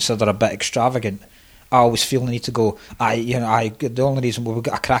you would consider a bit extravagant, I always feel the need to go, the only reason we've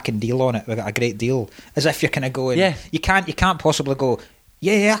got a cracking deal on it, we've got a great deal, as if you're kind of going, you can't possibly go,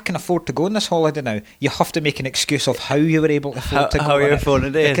 I can afford to go on this holiday now. You have to make an excuse of how you were able to afford to go. How you're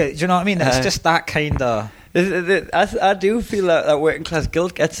affording it. Do you know what I mean? It's just that kind of. I do feel that working class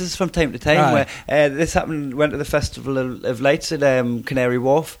guilt gets us from time to time. Where this happened, went to the Festival of Lights at Canary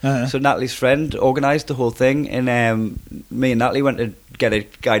Wharf. So Natalie's friend organised the whole thing, and me and Natalie went to get a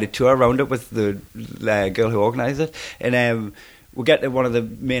guided tour around it with the girl who organised it, and we get to one of the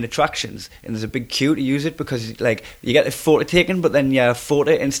main attractions, and there's a big queue to use it because, like, you get a photo taken, but then your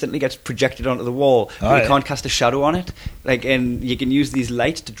photo instantly gets projected onto the wall. You can't cast a shadow on it, like, and you can use these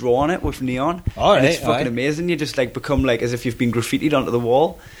lights to draw on it with neon. And it's fucking amazing. You just like become like as if you've been graffitied onto the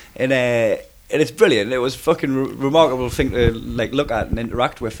wall, and it's brilliant. It was a fucking remarkable thing to like look at and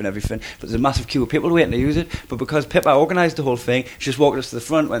interact with and everything. But there's a massive queue of people waiting to use it. But because Pippa organised the whole thing, she just walked us to the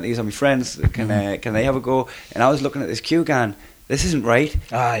front, went, "These are my friends. Can they have a go?" And I was looking at this queue going, this isn't right.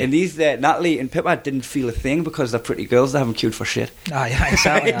 And these Natalie and Pippa didn't feel a thing because they're pretty girls. They haven't queued for shit.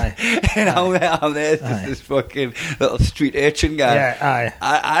 Exactly. And I'm there, this fucking little street urchin guy.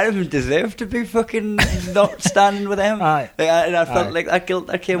 I didn't deserve to be fucking not standing with them. And I felt like that guilt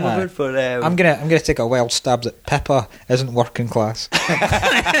that came with it. But I'm gonna take a wild stab that Pippa isn't working class.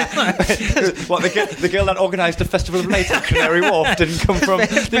 What, the girl that organised the Festival of Lights at Canary Wharf didn't come from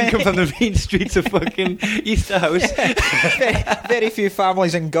the mean streets of fucking Easterhouse. Very few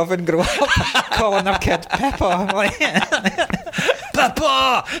families in Govan grow up calling their kid Pippa. Like,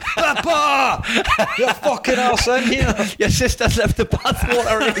 Pippa! Pippa! You're fucking arson. Your sister's left the bath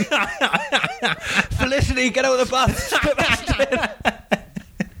water in. Felicity, get out of the bath.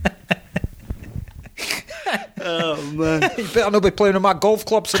 Oh, man. You better not be playing on my golf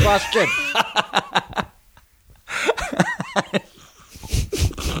club, Sebastian.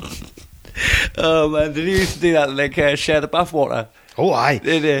 Oh man, did you used to do that? Like share the bath water? Oh, aye,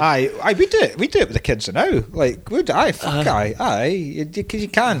 we do it with the kids now. Like, because you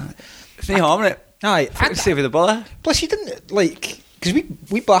can. It's no harm in it. Aye, save you the bother. Plus, you didn't like because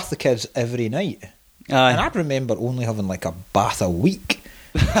we bath the kids every night. Aye. And I remember only having like a bath a week.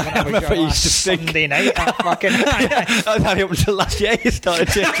 I remember you used to Sunday night. Fucking that was only up until last year. You started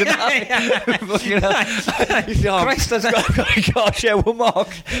changing that. Christ, gosh, yeah, one mark.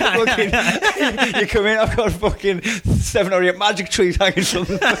 You come in, I've got fucking 7 or 8 magic trees hanging from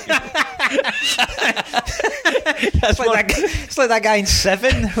them. It's like that guy in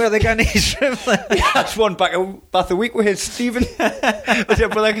Seven where they go in his room. That's one bath a week with his Stephen. What's your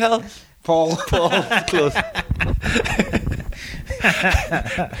brother called? Paul. Close.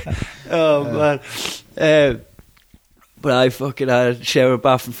 Oh man. But I fucking had share a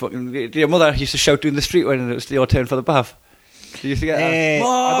bath and fucking your mother used to shout down the street when it was your turn for the bath. You used to get I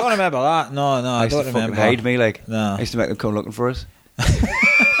don't remember that. No, I don't remember. Hide me like. No. I used to make them come looking for us.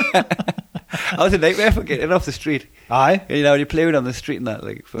 I was a nightmare for getting off the street. Aye. You know, when you play with on the street and that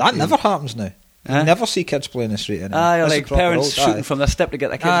like that never happens now. Huh? You never see kids playing in the street anymore. Aye, or like parents shooting from their step to get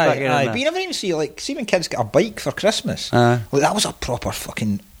their kids back in. But you never even see when kids get a bike for Christmas. Like, that was a proper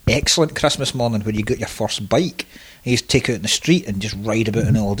fucking excellent Christmas morning when you got your first bike. You just take it out in the street and just ride about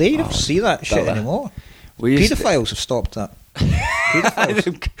it all day. You don't see that shit anymore. Paedophiles have stopped that.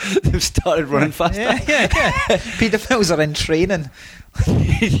 They've started running faster. Yeah. Paedophiles are in training.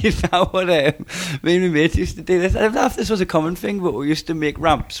 You know what? Me and my mates used to do this. I don't know if this was a common thing, but we used to make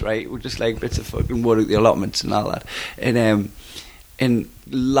ramps, right? With just like bits of fucking wood at the allotments and all that, and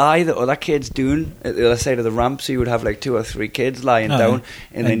lie that other kids doing at the other side of the ramp. So you would have like 2 or 3 kids lying down,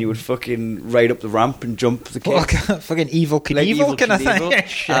 and then you would fucking ride up the ramp and jump the kids. Like fucking Evil Knievel kind of thing.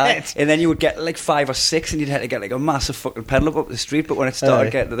 Shit. And then you would get like 5 or 6, and you'd have to get like a massive fucking pedal up the street. But when it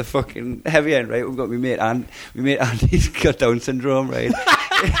started getting to the fucking heavy end, right, we've got my mate Andy's got Down syndrome, right?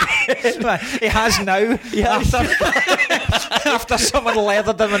 He has now. After someone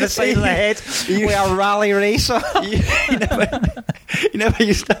leathered him on the side of the head with a rally racer. You never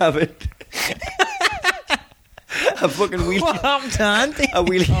used to have it. A fucking wheelie. What happened to Andy? A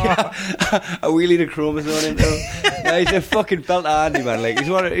wheelie to chromosome into him. No, he's a fucking belt of Andy, man. Like he's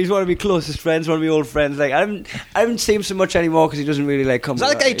one of my closest friends, one of my old friends. Like I haven't seen him so much anymore because he doesn't really like come. Is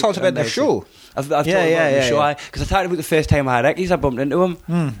that the guy you talked about in the show? I've told him about the show because I talked about the first time I had Eckies. I bumped into him.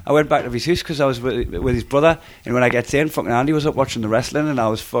 I went back to his house because I was with his brother, and when I get in, fucking Andy was up watching the wrestling, and I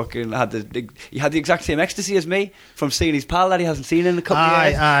was fucking he had the exact same ecstasy as me from seeing his pal that he hasn't seen in a couple of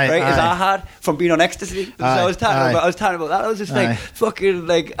years, as I had from being on ecstasy. So I was talking about that. I was just like fucking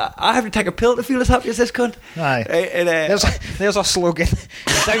like I have to take a pill to feel as happy as this cunt. There's a slogan: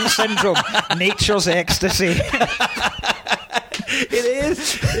 Down syndrome, nature's ecstasy. It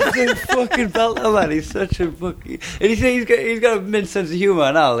is. It's a fucking belter, man. He's such a fucking. And he's got a mint sense of humour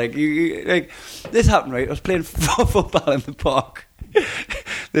and all. Like this happened, right? I was playing football in the park.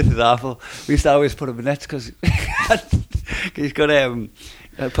 This is awful. We used to always put him in nets because he's got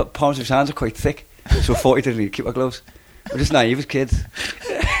palms of his hands are quite thick. So 40 didn't keep our gloves. We're just naive as kids.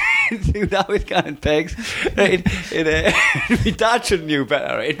 Dude, I was going pegs, right? My dad should have knew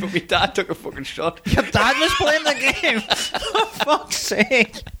better, right? But my dad took a fucking shot. Your dad was playing the game? For fuck's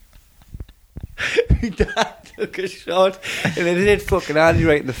sake. My dad took a shot, and it hit fucking Andy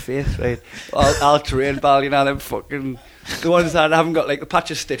right in the face, right? All-terrain ball, you know, them fucking... The ones that haven't got, like, the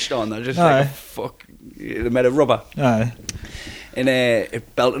patches stitched on, they're just like, they're made of rubber. Aye. And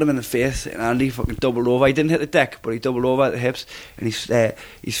it belted him in the face, and Andy fucking doubled over. He didn't hit the deck, but he doubled over at the hips, and he's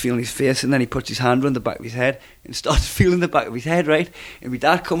feeling his face, and then he puts his hand around the back of his head and starts feeling the back of his head, right? And my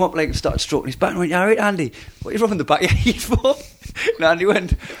dad come up like and started stroking his back and went, "You all right, Andy? What are you rubbing the back of your head for?" And Andy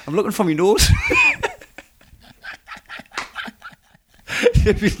went, "I'm looking for my nose."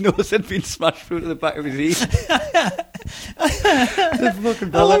 If his nose had been smashed through to the back of his head. I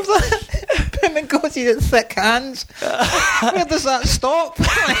love that. Pim and Goatee at thick hands. Where does that stop?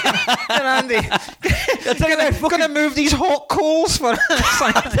 And Andy, going to move these hot coals for us.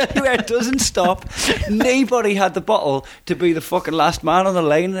 I tell you where it doesn't stop. Nobody had the bottle to be the fucking last man on the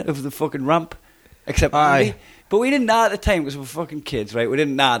line of the fucking ramp, except Andy. But we didn't know at the time, because we were fucking kids, right? We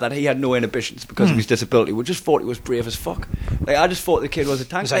didn't know that he had no inhibitions because of his disability. We just thought he was brave as fuck. Like, I just thought the kid was a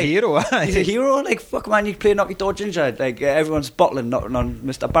tank. He's a hero. He's a hero. Like, fuck, man, you play Knocky Door Ginger. Like, everyone's bottling knocking on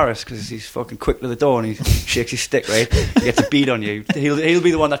Mr. Barris because he's fucking quick to the door and he shakes his stick, right? He gets a bead on you. He'll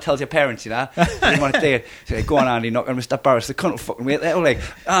be the one that tells your parents, you know? You don't want to do it. So like, go on, Andy, knock on Mr. Barris. The cunt will fucking wait there. Like,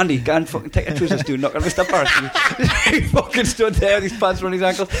 Andy, go and fucking take your trousers, dude, knock on Mr. Barris. He fucking stood there with his pants around his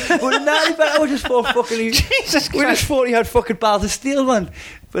ankles. But no, we just thought fucking... Jesus Christ. We just thought he had fucking balls of steel, man.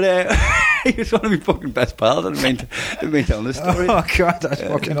 But he was one of my fucking best pals. I didn't mean telling this story. Oh God, that's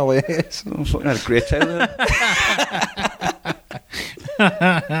fucking hilarious. I fucking had a great time there.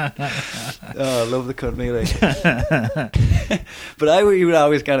 Oh, I love the cunt, me, like. But you would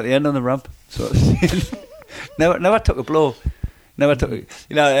always get at the end on the ramp. So never took a blow. Never took,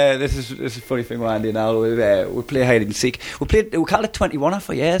 you know, this is a funny thing with Andy and Al. We play hide and seek. We called it 21er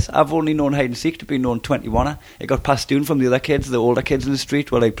for years. I've only known hide and seek to be known 21er. It got passed down from the other kids, the older kids in the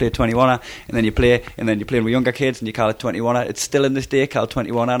street, where they play 21er, and then you play with younger kids, and you call it 21er. It's still in this day called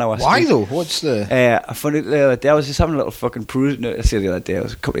 21er now. Why though? What's the? I found it the other day. I was just having a little fucking peruse. No, I say the other day. I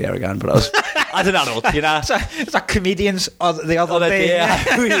was a couple of years ago, but I was as an adult, you know. It's a comedian's the other day.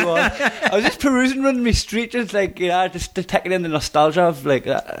 I really was. I was just perusing around my street, just like, you know, just taking in the nostalgia of, like,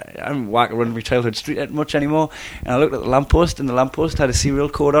 I'm walking around my childhood street that much anymore. And I looked at the lamppost, and the lamppost had a serial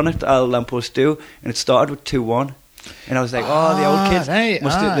code on it, Al Lamppost 2, and it started with 21. And I was like, oh, the old kids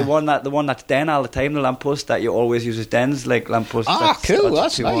must do the one that's den all the time, the lamppost that you always use as dens, like lamppost. Cool,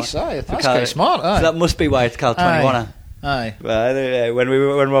 that's nice. That's kind of smart. So that must be why it's called 21er. Aye. Well, when we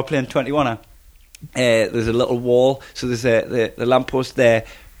were playing 21er, there's a little wall, so there's the lamppost there,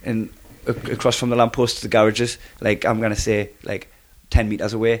 and across from the lamppost to the garages, like, I'm gonna say, like 10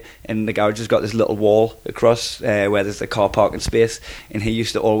 metres away, and the garage has got this little wall across where there's the car parking space, and he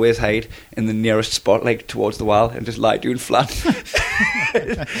used to always hide in the nearest spot, like towards the wall, and just lie doing flat.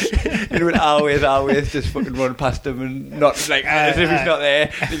 And would always just fucking run past him, and not like as if he's not there.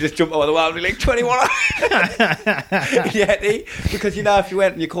 He'd just jump over the wall and be like 21. Yeah, because you know, if you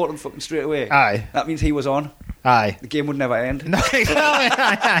went and you caught him fucking straight away, that means he was on. Aye. The game would never end. No, and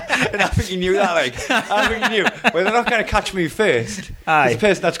I think he knew that, like. I think he knew. Well, they're not going to catch me first. Aye. The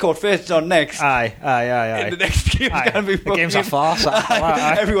person that's caught first is on next. Aye. And the next game's going to be fucking... The game's a farce.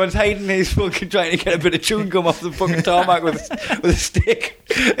 Everyone's hiding. He's fucking trying to get a bit of chewing gum off the fucking tarmac with a stick.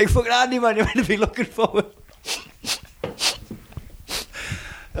 Like, fucking Andy, man, you're meant to be looking forward.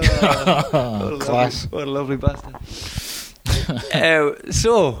 Class. What a lovely bastard.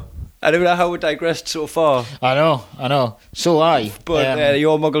 So... I don't know how we digressed so far. I know. So But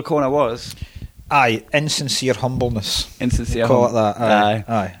your Muggle Corner was... insincere humbleness. Insincere call it that.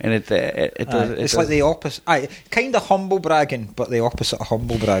 Aye. And it does... It's like the opposite. Kind of humble bragging, but the opposite of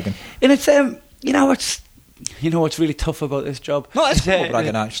humble bragging. And it's... You know what's really tough about this job? No, it's humble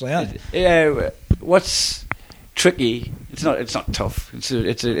bragging, actually, yeah. What's tricky... It's not tough. It's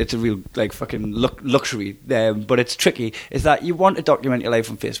a real, like, fucking luxury. But it's tricky. Is that you want to document your life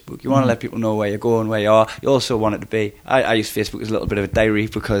on Facebook. You want to let people know where you're going, where you are. You also want it to be. I use Facebook as a little bit of a diary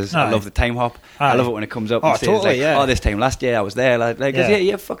because I love the time hop. I love it when it comes up and says totally, like, this time last year I was there.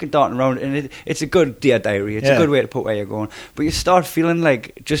 You're fucking darting around, and it's a good dear diary. It's a good way to put where you're going. But you start feeling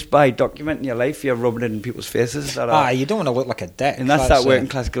like just by documenting your life, you're rubbing it in people's faces. You don't want to look like a dick. And that's that working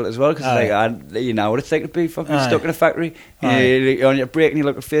class guilt as well, because you know what it's like to be fucking stuck in a factory. You're on your break and you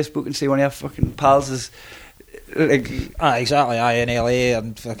look at Facebook and see one of your fucking pals is like, exactly. In LA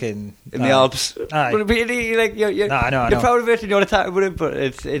and fucking in the Alps. But you're proud of it and you want to talk about it, but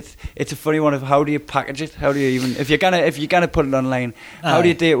it's a funny one of how do you package it? How do you even if you're gonna put it online? How do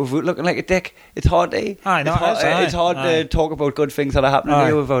you do it without looking like a dick? It's hard, eh? It's hard to talk about good things that are happening to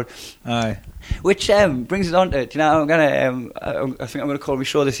you about. Which brings it on to, you know, I think I'm gonna call my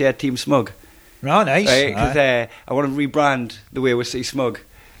show this year Team Smug. Oh, nice. Right? Because I want to rebrand the way we see Smug.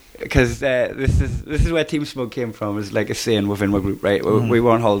 Because this is where Team Smug came from. It's like a saying within my group, right? We were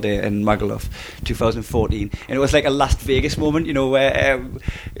on holiday in Magaluf, 2014, and it was like a Las Vegas moment, you know, where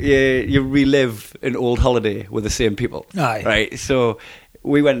you relive an old holiday with the same people, right? So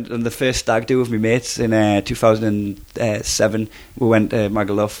we went on the first stag do with my mates in 2007. We went to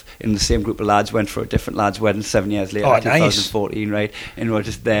Magaluf, and the same group of lads went for a different lad's wedding 7 years later, 2014, right? And we're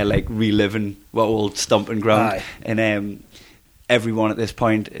just there like reliving what old stomping ground, and everyone at this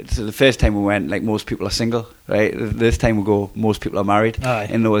point, so the first time we went, like, most people are single, right? This time we go, most people are married.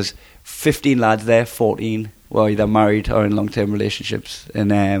 And there was 15 lads there, 14 were either married or in long-term relationships,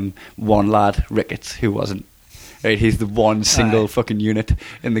 and one lad, Ricketts, who wasn't. Right, he's the one single fucking unit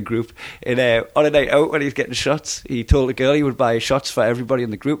in the group. And on a night out when he's getting shots, he told the girl he would buy shots for everybody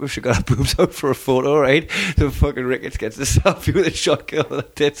in the group if she got her boobs out for a photo, right? So fucking Ricketts gets a selfie with a shot girl with a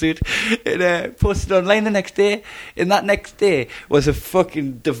tit suit and posted online the next day. And that next day was a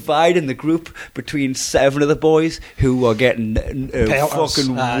fucking divide in the group between 7 of the boys who were getting a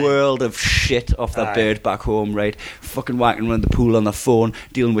fucking world of shit off their bird back home, right? Fucking whacking around the pool on their phone,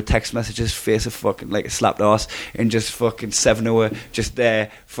 dealing with text messages, face of fucking like a slapped arse. And just fucking 7 hour, just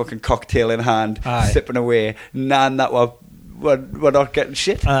there, fucking cocktail in hand, sipping away. None that we're not getting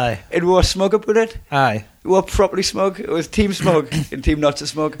shit. And we were smug about it. We were properly smug. It was Team Smug and Team Not So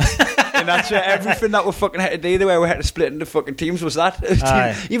Smug. And that's where everything that we fucking had to do, the way we had to split into fucking teams was that.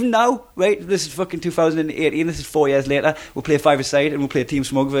 Even now, right, this is fucking 2018, this is 4 years later, we'll play 5-a-side and we'll play Team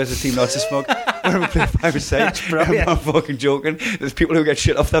Smug versus Team Not So Smug. When we play 5-a-side, I'm not fucking joking. There's people who get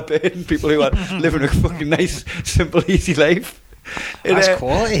shit off their bed and people who are living a fucking nice, simple, easy life. That's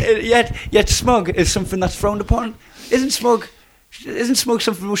quality. Yet smug is something that's frowned upon. Isn't smug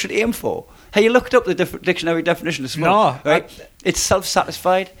something we should aim for? Have you looked up the dictionary definition of smug? No. Right? It's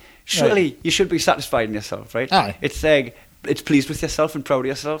self-satisfied. Surely you should be satisfied in yourself, right? It's pleased with yourself and proud of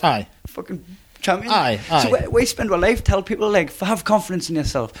yourself. Fucking champion. So we spend our life tell people like have confidence in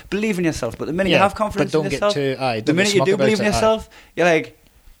yourself, believe in yourself. But the minute you have confidence in yourself, the minute you do believe in yourself, you're like,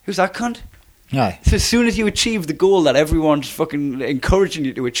 who's that cunt? So as soon as you achieve the goal that everyone's fucking encouraging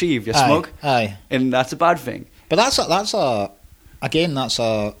you to achieve, you're smug. And that's a bad thing. But that's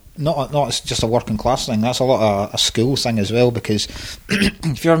not just a working class thing. That's a lot of a school thing as well. Because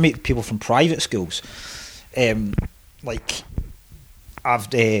if you ever meet people from private schools, we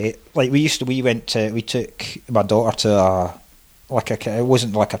took my daughter to it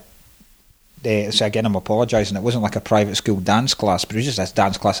wasn't like a. So again, I'm apologising. It wasn't like a private school dance class, but it was just this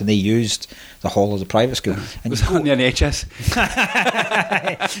dance class, and they used the hall of the private school. And was on the NHS.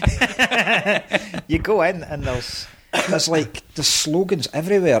 You go in, and there's like the slogans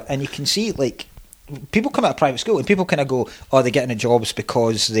everywhere, and you can see like people come out of private school, and people kind of go, "Oh, they're getting jobs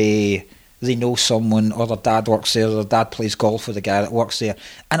because they know someone, or their dad works there, or their dad plays golf with the guy that works there."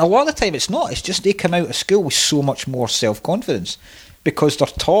 And a lot of the time, it's not. It's just they come out of school with so much more self-confidence because they're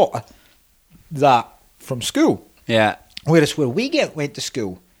taught that from school. Yeah. Whereas where we went to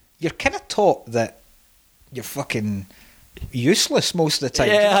school, you're kind of taught that you're fucking useless most of the time.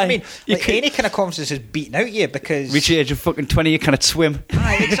 Yeah, you know what I mean? Like any kind of confidence is beaten out of you because reach the age of fucking 20, you cannot swim.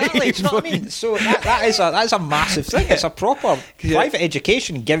 Exactly. You know what I mean? So that is a massive thing. It's a proper private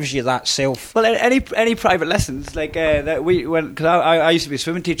education gives you that self. Well, any private lessons like that we went, because I used to be a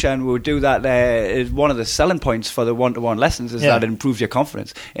swimming teacher, and we would do that. Is one of the selling points for the one-to-one lessons is that it improves your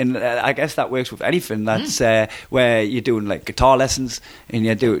confidence, and I guess that works with anything. That's where you're doing like guitar lessons, and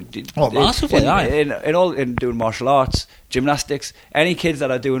you do massively, in doing martial arts, gymnastics. Any kids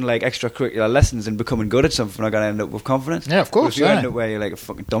that are doing like extracurricular lessons and becoming good at something are going to end up with confidence. Yeah, of course. If you end up where you're like a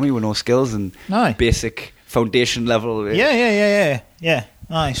fucking dummy with no skills and basic foundation level. Yeah.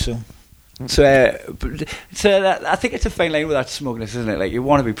 So I think it's a fine line with that smugness, isn't it? Like you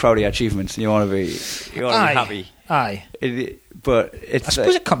want to be proud of your achievements and you want to be happy. But I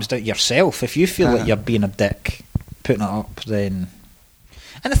suppose it comes down to yourself. If you feel like you're being a dick, putting it up, then.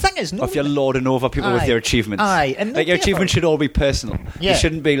 And the thing is, if you're lording over people with your achievements, and like your achievements should all be personal. You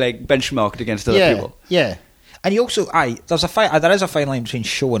shouldn't be like benchmarked against other people. Yeah, and you also, there is a fine line between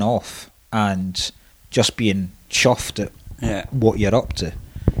showing off and just being chuffed at what you're up to.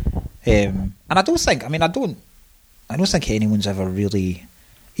 And I don't think anyone's ever really,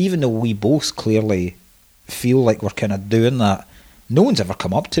 even though we both clearly feel like we're kind of doing that, no one's ever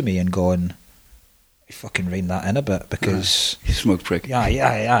come up to me and gone, fucking rein that in a bit, because you smoke prick.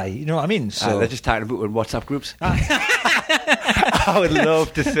 Yeah, you know what I mean. So they're just talking about in WhatsApp groups. I would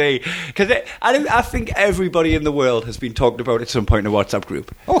love to see, because I think everybody in the world has been talked about at some point in a WhatsApp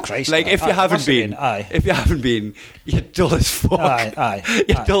group. Oh Christ! Like if you haven't been, you're dull as fuck.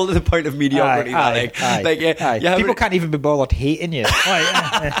 You're dull to the point of mediocrity. People can't even be bothered hating you.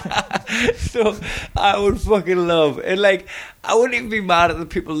 So I would fucking love, and like I wouldn't even be mad at the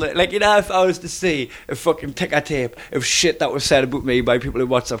people that, like, you know, if I was to see a fucking ticker tape of shit that was said about me by people in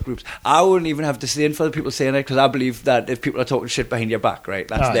WhatsApp groups, I wouldn't even have to stand for the people saying it, because I believe that if people are talking shit behind your back, right,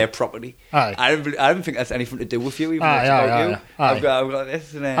 that's their property. I don't think that's anything to do with you, even if it's about you. I've got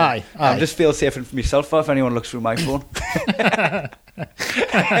this, and I just feel safe for myself if anyone looks through my phone.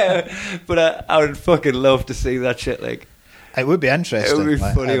 But I would fucking love to see that shit. Like, it would be interesting. It would be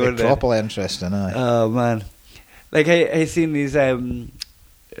funny, wouldn't it? Properly it? Interesting. Oh man, like I seen these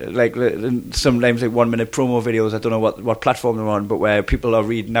like sometimes like 1 minute promo videos. I don't know what platform they're on, but where people are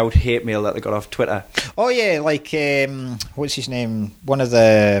reading out hate mail that they got off Twitter. Oh yeah, like what's his name? One of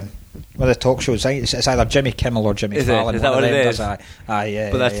the talk shows. It's either Jimmy Kimmel or Jimmy Fallon. Is that what it is? Yeah.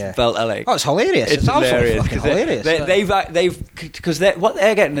 But that's felt like. Oh, it's hilarious. It's hilarious. Fucking hilarious. They've because what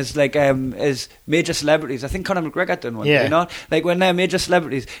they're getting is like is major celebrities. I think Conor McGregor done one. Yeah. You know, like when they're major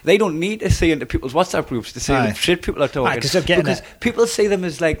celebrities, they don't need to see into people's WhatsApp groups to see the shit people are talking. Because people see them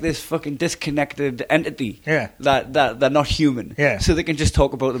as like this fucking disconnected entity. Yeah. That they're not human. Yeah. So they can just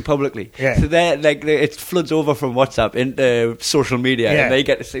talk about them publicly. Yeah. So they're like it floods over from WhatsApp into social media, and they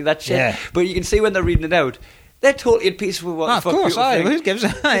get to see that shit. Yeah. But you can see when they're reading it out, they're totally at peace with what the fuck people think. Who gives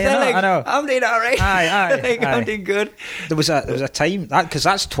a... I know. I'm doing alright. I'm doing good. There was a time, because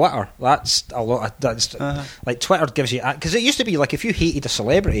that's Twitter. That's a lot of... Like, Twitter gives you... Because it used to be, like, if you hated a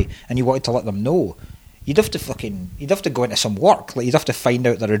celebrity and you wanted to let them know, you'd have to go into some work. Like, you'd have to find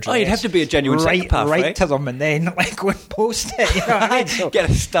out their address. Oh, you'd have to be a genuine psychopath, right? To them, and then like go and post it. You know what I mean? So, get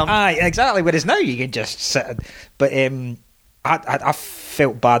a stump. Exactly. Whereas now you can just sit. But I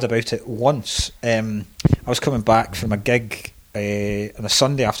felt bad about it once. I was coming back from a gig on a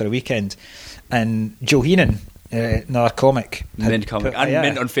Sunday after a weekend, and Joe Heenan, another comic, mint on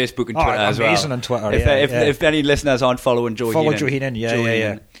Facebook and Twitter as well. Amazing on Twitter. If any listeners aren't following Joe Heenan, follow Joe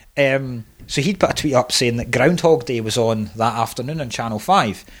Heenan. So he'd put a tweet up saying that Groundhog Day was on that afternoon on Channel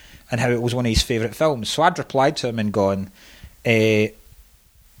 5, and how it was one of his favourite films. So I'd replied to him and gone,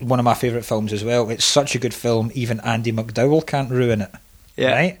 one of my favourite films as well. It's such a good film, even Andy McDowell can't ruin it.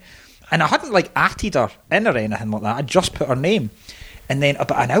 Yeah. Right? And I hadn't like atted her in or anything like that. I just put her name. And then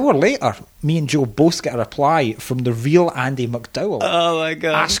about an hour later, me and Joe both get a reply from the real Andy McDowell. Oh my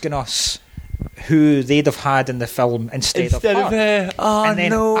God. Asking us who they'd have had in the film instead of her. Oh, and then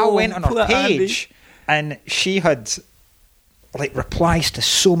no, I went on her page, and she had like replies to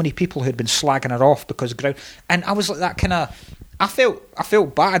so many people who'd been slagging her off because and I was like that kind of... I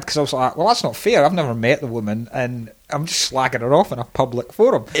felt bad, because I was like, well, that's not fair. I've never met the woman, and I'm just slagging her off in a public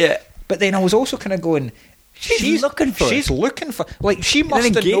forum. Yeah. But then I was also kind of going... She's looking for like, she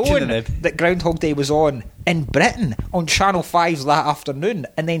must have known that Groundhog Day was on in Britain on Channel 5 that afternoon,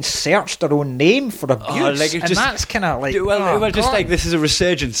 and then searched her own name for abuse. That's kind of like, just like, this is a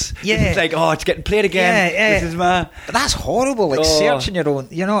resurgence. Yeah, it's like, it's getting played again. Yeah. This is my... But that's horrible. Like searching your own.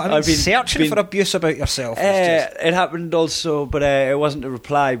 You know what I mean? Searching for abuse about yourself. It happened also, but it wasn't a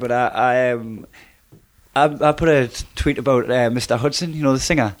reply. But I put a tweet about Mr. Hudson, you know, the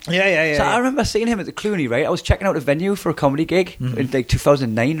singer. Yeah. So I remember seeing him at the Clooney, right? I was checking out a venue for a comedy gig in like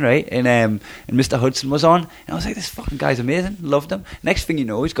 2009, right? And Mr. Hudson was on, and I was like, this fucking guy's amazing. Loved him. Next thing you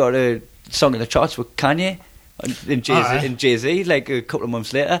know, he's got a song in the charts with Kanye and Jay-Z, like a couple of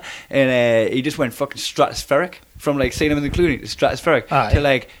months later, and he just went fucking stratospheric from like seeing him in the Clooney to stratospheric to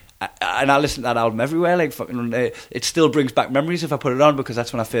like... And I listen to that album everywhere. Like fucking, it still brings back memories if I put it on, because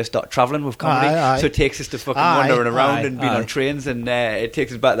that's when I first started travelling with comedy. So it takes us to fucking wandering around and being on trains, and it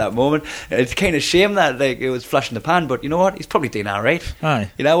takes us back to that moment. It's kind of shame that like it was flash in the pan, but you know what? He's probably doing all right.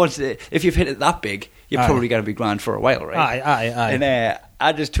 You know, if you've hit it that big, you're probably going to be grand for a while, right? And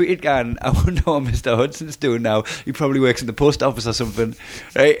I just tweeted, going, I wonder what Mr. Hudson's doing now. He probably works in the post office or something.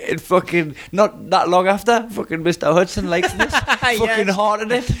 Right? And fucking, not that long after, fucking Mr. Hudson likes this. Fucking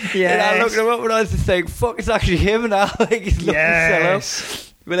hearted it. Yes. And I looked him up and I was just like, fuck, it's actually him now. Like, he's looking to sell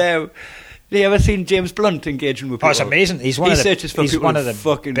out. But have you ever seen James Blunt engaging with people? Oh, it's amazing. He's one of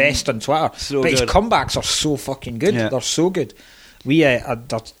the best on Twitter. So but good. his comebacks are so fucking good. Yeah. They're so good.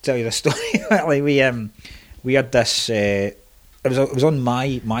 I'll tell you the story. We had this... It was on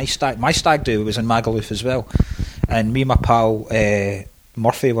my stag do. It was in Magaluf as well, and me and my pal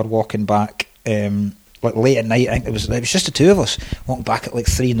Murphy were walking back like late at night. I think it was just the two of us walking back at like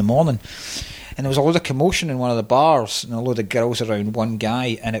 3 a.m, and there was a load of commotion in one of the bars, and a load of girls around one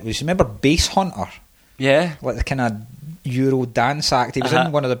guy, and it was, remember Bass Hunter? Yeah. Like the kind of Euro dance act. He was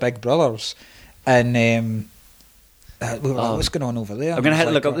in one of the Big Brothers, and we were like, what's going on over there? I'm going to have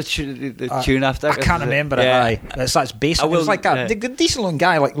to look up the tune after. I can't remember it. Aye. That's Bass. It was like a decent looking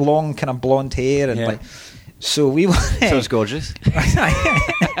guy, like long kind of blonde hair, and like. So we were. Sounds gorgeous.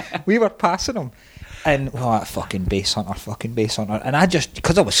 We were passing him, and that fucking Bass Hunter, and I just,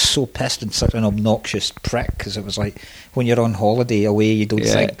 because I was so pissed and such an obnoxious prick, because it was like when you're on holiday away, you don't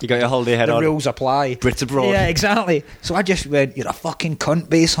think you got your holiday head the on. rules apply. Brits abroad. Yeah, exactly. So I just went, "You're a fucking cunt,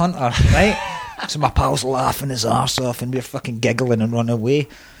 Bass Hunter," right? So my pal's laughing his arse off, and we're fucking giggling and running away.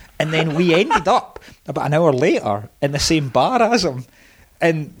 And then we ended up about an hour later in the same bar as him.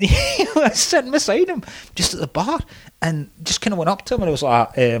 And I was sitting beside him, just at the bar, and just kind of went up to him, and I was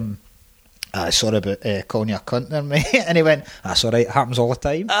like, sorry about calling you a cunt there, mate. And he went, that's all right, it happens all the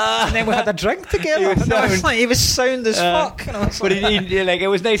time. And then we had a drink together. He was sound as fuck. And I was but it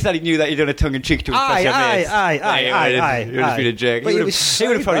was nice that he knew that you'd done a tongue-in-cheek to his aye. He would have been a jerk. But he would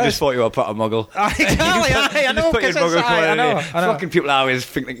have probably just thought you were a pot of muggle. Exactly, I know, because I know. Fucking people always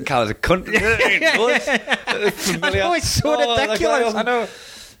think they can call us a cunt. I know, it's so ridiculous. I know.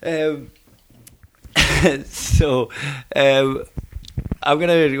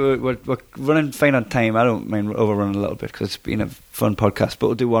 We're running fine on time. I don't mind overrunning a little bit because it's been a fun podcast, but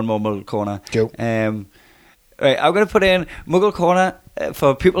we'll do one more Muggle Corner. Cool. Right, I'm going to put in Muggle Corner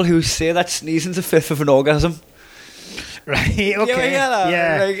for people who say that sneezing's a fifth of an orgasm. Right, okay.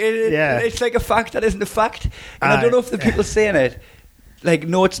 Yeah. It's like a fact that isn't a fact. And I don't know if the people saying it, like,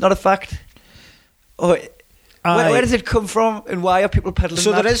 no, it's not a fact. Or where does it come from, and why are people peddling that?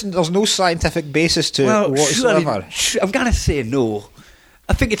 So there's no scientific basis to it whatsoever. I'm going to say no.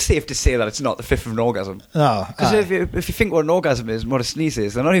 I think it's safe to say that it's not the fifth of an orgasm. No. Because if you think what an orgasm is and what a sneeze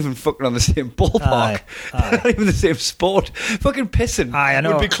is, they're not even fucking on the same ballpark. They're not even the same sport. Fucking pissing I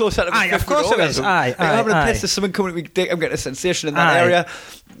know. would be closer to the fifth of an orgasm. I'm having a piss, there's someone coming at me dick, I'm getting a sensation in that area.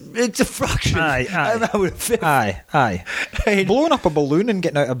 It's a fraction. I'm having a fifth. Aye. Blowing up a balloon and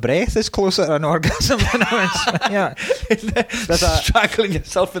getting out of breath is closer to an orgasm than Strangling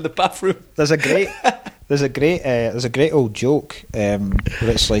yourself in the bathroom. There's a great old joke where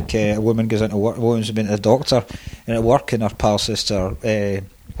it's like a woman goes into work. A woman's been to the doctor, and at work, and her pal says to her,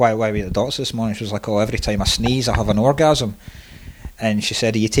 "Why were you at the doctor this morning?" She was like, "Oh, every time I sneeze, I have an orgasm." And she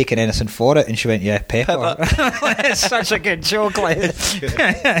said, "Are you taking anything for it?" And she went, "Yeah, pepper." It's such a good joke, like.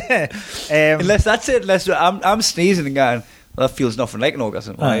 Unless that's it. Unless I'm sneezing and going, well, that feels nothing like an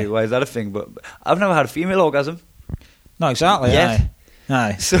orgasm. Why is that a thing? But I've never had a female orgasm. No, exactly. Yet.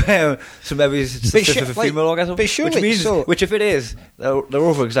 Aye. So maybe it's a female orgasm. But surely, which if it is, they're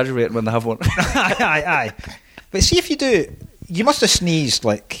over exaggerating when they have one. Aye. But see, if you do, you must have sneezed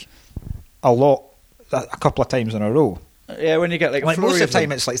like a couple of times in a row. Yeah, when you get like most of the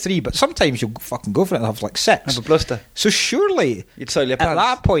time it's like 3, but sometimes you'll fucking go for it and have like 6. Have a bluster. So surely you'd soil your pants. At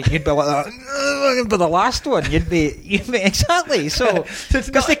that point you'd be like that. But the last one you'd be exactly. So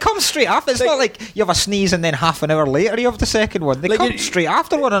because they come straight after. It's not like you have a sneeze and then half an hour later you have the second one. They come straight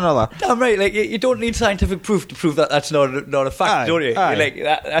after one another. Damn right. Like you don't need scientific proof to prove that that's not a fact, don't you? Like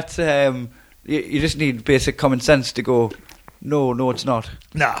that's you just need basic common sense to go. No, it's not.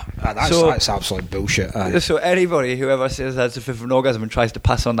 That's absolute bullshit. So anybody who ever says that's a fifth of an orgasm and tries to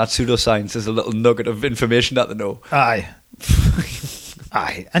pass on that pseudoscience as a little nugget of information that they know. Aye.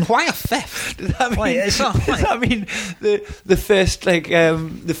 And why a fifth? Does that mean the first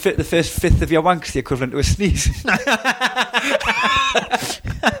the first fifth of your wank's the equivalent to a sneeze?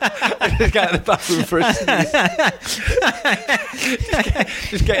 Just get in the bathroom for a sneeze.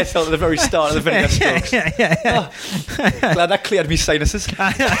 Just get yourself at the very start of the vinegar strokes. Glad that cleared me sinuses.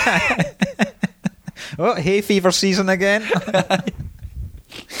 Hay fever season again.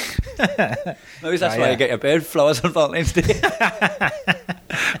 Maybe that's why you get your bird flowers on Valentine's Day.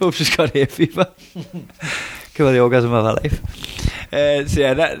 Hope she's got hay fever. Give her the orgasm of her life. So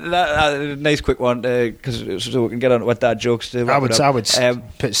yeah, that nice quick one because so we can get on with dad jokes. I would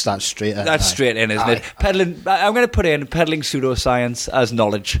put that straight in. That's straight in, isn't it? Peddling. I'm going to put in peddling pseudoscience as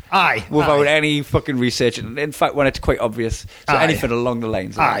knowledge. Without any fucking research. In fact, when it's quite obvious. So anything along the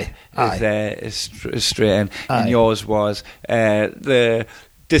lines. Is straight in. And yours was the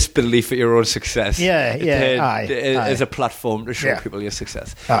disbelief at your own success. As a platform to show people your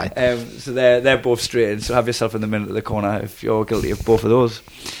success. So they're both straight in. So have yourself in the minute of the corner if you're guilty of both of those.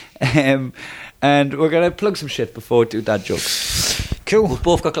 And we're going to plug some shit before we do dad jokes. Cool. We've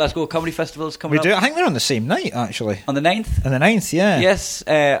both got Glasgow comedy festivals coming up. We do. I think we're on the same night, actually. On the 9th? On the 9th, yeah. Yes.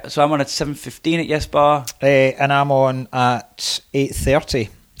 So I'm on at 7:15 at Yes Bar. And I'm on at 8:30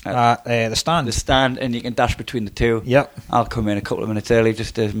 The Stand. The Stand, and you can dash between the two. Yep. I'll come in a couple of minutes early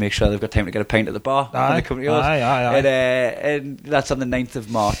just to make sure they've got time to get a pint at the bar. When they come to yours. Aye. And that's on the 9th of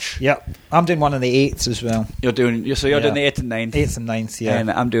March. Yep. I'm doing one on the 8th as well. You're doing the 8th and 9th. 8th and 9th, yeah.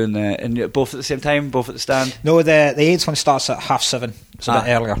 And I'm doing and both at the same time, both at the Stand. No, the 8th one starts at 7:30. It's a bit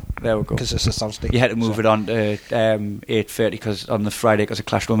earlier. There we go. Because it's a Thursday. You had to move it on to 8:30 because on the Friday because it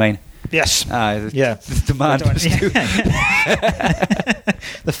clashed with mine. Yes. The demand was too.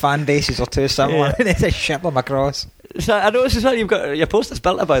 The fan bases are too similar. They just ship them across. So I noticed as well you've got your poster's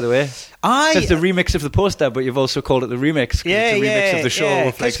belter, by the way. It's the remix of the poster, but you've also called it the remix. Yeah, it's a remix of the show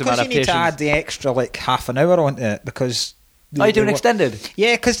with like some adaptations. You need to add the extra like half an hour onto it because. Are you doing extended?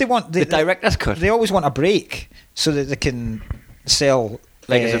 Yeah, because they want the director's cut. They always want a break so that they can sell.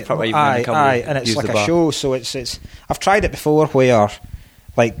 Like as a proper and it's like a show. So it's. I've tried it before where,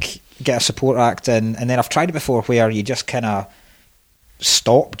 like, get a support act in, and then I've tried it before where you just kind of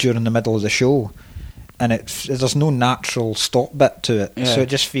stop during the middle of the show, and there's no natural stop bit to it, so it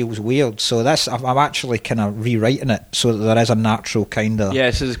just feels weird. So I'm actually kind of rewriting it so that there is a natural kind of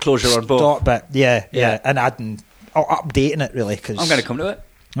so there's closure on both. Stop bit, yeah, and updating it really because I'm going to come to it.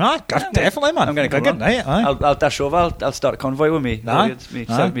 Definitely, man. I'm going to come. Good night. I'll dash over. I'll start a convoy with me. Audience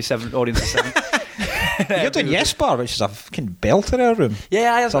of 7. You're doing Yes Bar, which is a fucking belter in our room.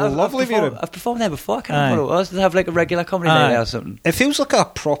 Yeah, it's a lovely room. I've performed there before. I can't remember what it was. Did they have like a regular comedy night there or something? It feels like a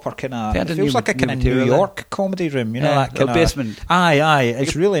proper kind of. It feels like a kind of New York comedy room. You know that kind of basement. Aye.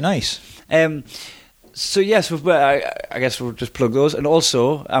 It's really nice. So yes, I guess we'll just plug those, and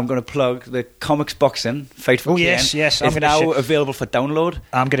also I'm going to plug the Comics Boxing Fight for Kane. Yes. It's now available for download.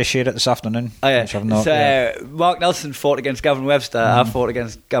 I'm going to share it this afternoon. Which I've not. Mark Nelson fought against Gavin Webster. I fought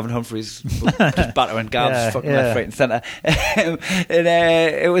against Gavin Humphreys, just battering Gavs fucking left, right, and centre. And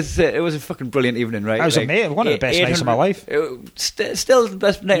it was a fucking brilliant evening, right? It was amazing. One of the best nights of my life. Still the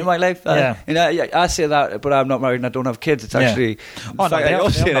best night of my life. I say that, but I'm not married and I don't have kids. It's actually.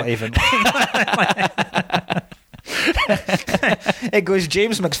 They're not even. It goes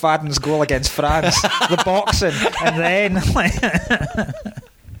James McFadden's goal against France, the boxing, and then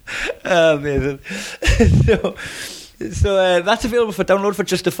amazing. So that's available for download for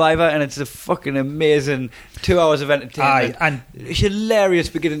just $5, and it's a fucking amazing 2 hours of entertainment. And hilarious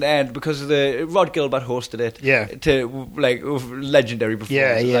beginning to end because Rod Gilbert hosted it. Yeah, to like legendary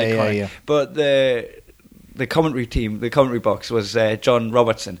performance. Yeah. But the commentary team, the commentary box was John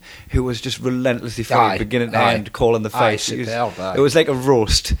Robertson, who was just relentlessly funny beginning to end, calling the fight. It was like a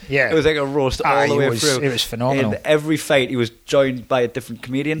roast. Yeah, it was like a roast all the way through. It was phenomenal. In every fight, he was joined by a different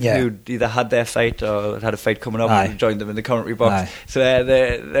comedian who either had their fight or had a fight coming up and joined them in the commentary box. So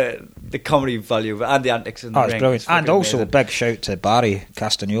the comedy value and the antics in the ring. It's brilliant. And also a big shout to Barry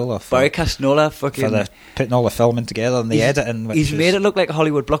Castagnola for putting all the filming together and the editing. He's made it look like a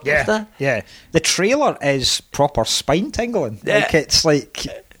Hollywood blockbuster. Yeah. The trailer is proper spine tingling. Yeah.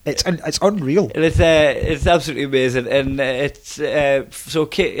 It's unreal. It's absolutely amazing, and it's so.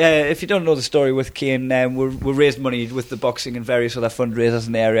 If you don't know the story with Kane, we raised money with the boxing and various other fundraisers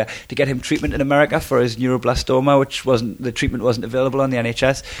in the area to get him treatment in America for his neuroblastoma, which the treatment wasn't available on the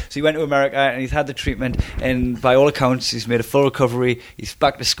NHS. So he went to America and he's had the treatment, and by all accounts, he's made a full recovery. He's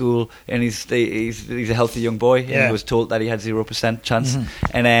back to school, and he's a healthy young boy. And he was told that he had 0% chance,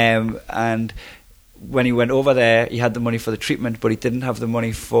 and when he went over there, he had the money for the treatment, but he didn't have the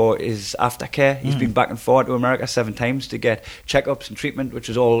money for his aftercare. He's been back and forth to America 7 times to get checkups and treatment, which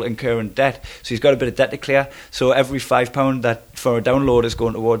was all incurring debt. So he's got a bit of debt to clear. So every £5 that for a download is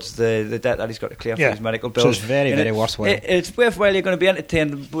going towards the debt that he's got to clear for his medical bills. So it's very, very worthwhile. It's worthwhile. You're going to be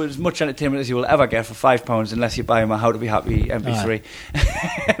entertained with as much entertainment as you will ever get for £5 unless you buy him a How to Be Happy MP3.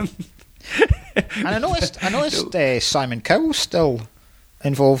 And I noticed Simon Cowell's still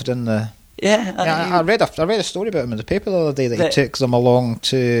involved in the... I read a story about him in the paper the other day that he took them along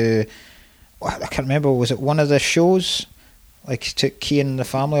to. I can't remember. Was it one of the shows? Like he took Kane and the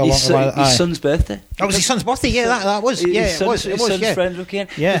family along. His son's birthday. Oh, it was his son's birthday. Yeah, that was. It was. His son's friends with Kane.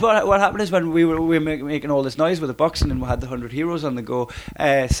 Yeah. What happened is when we were making all this noise with the boxing and we had the 100 Heroes on the go,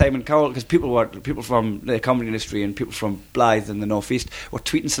 Simon Cowell, because people from the comedy industry and people from Blythe in the northeast were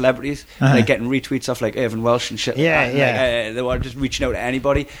tweeting celebrities and like getting retweets off like Irvin Welsh and shit. They were just reaching out to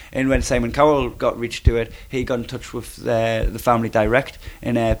anybody. And when Simon Cowell got reached to it, he got in touch with the family direct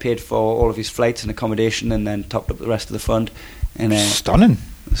and paid for all of his flights and accommodation and then topped up the rest of the fund. And, stunning.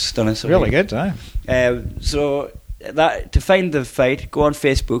 Really good. So that to find the fight, go on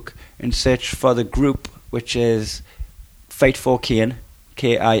Facebook and search for the group, which is Fight for Kane,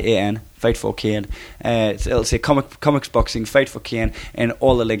 K-I-A-N, Fight for Kane. It'll say Comics Boxing, Fight for Kane, and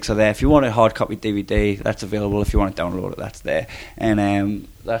all the links are there. If you want a hard copy DVD, that's available. If you want to download it, that's there. And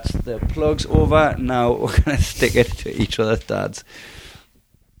that's the plugs over. Now we're going to stick it to each other's dads.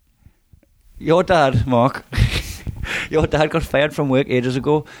 Your dad, Mark, your dad got fired from work ages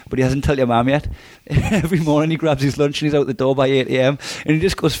ago, but he hasn't told your mum yet. Every morning he grabs his lunch and he's out the door by 8 a.m. and he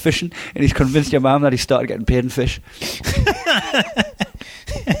just goes fishing, and he's convinced your mum that he started getting paid in fish.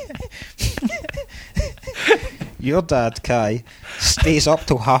 Your dad, Kai, stays up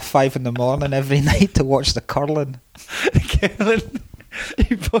till 5:30 in the morning every night to watch the curling.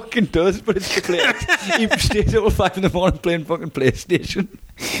 He fucking does, but it's clear. He stays up till 5 in the morning playing fucking PlayStation.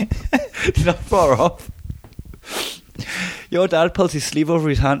 He's not far off. Your dad pulls his sleeve over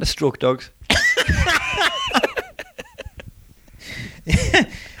his hand to stroke dogs.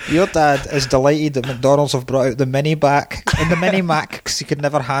 Your dad is delighted that McDonald's have brought out the Mini Mac and the Mini Mac because he could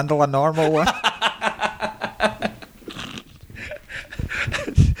never handle a normal one.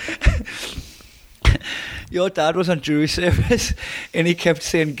 Your dad was on jury service and he kept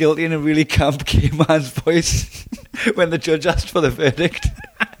saying guilty in a really camp gay man's voice when the judge asked for the verdict.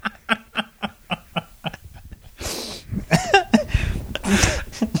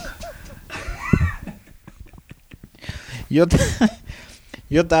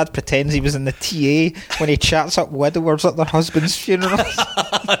 Your dad pretends he was in the TA when he chats up widowers at their husband's funerals.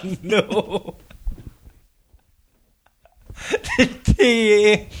 No.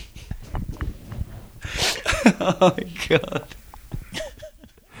 The TA. Oh my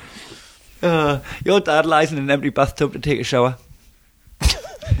god. Your dad lies in an empty bathtub to take a shower.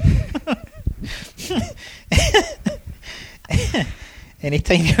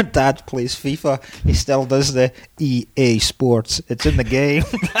 Anytime your dad plays FIFA, he still does the EA Sports. It's in the game.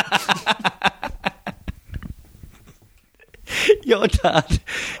 Your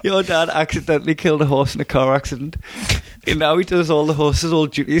dad accidentally killed a horse in a car accident. And now he does all the horse's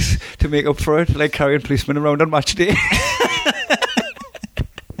old duties to make up for it, like carrying policemen around on match day.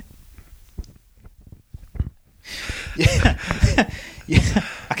 Yeah.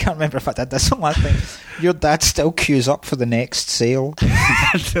 I can't remember if I did this one last time. Your dad still queues up for the next sale.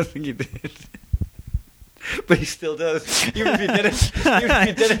 I don't think he did. But he still does. Even if he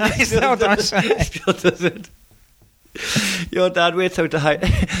didn't, he still does. He still does it. Your dad waits outside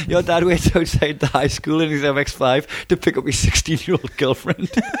the high school in his MX-5 to pick up his 16-year-old girlfriend.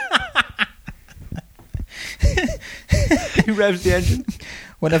 He revs the engine.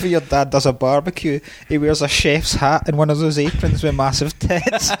 Whenever your dad does a barbecue, he wears a chef's hat and one of those aprons with massive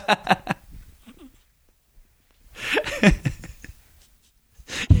tits.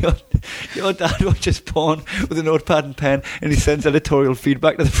 Your dad watches porn with a notepad and pen, and he sends editorial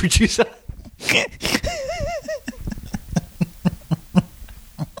feedback to the producer.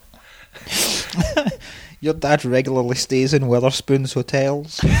 Your dad regularly stays in Witherspoon's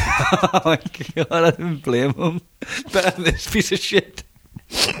hotels. Oh my god, I didn't blame him. Better than this piece of shit.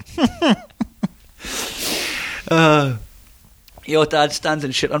 Your dad stands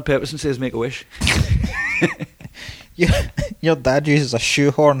in shit on purpose and says make a wish. Your dad uses a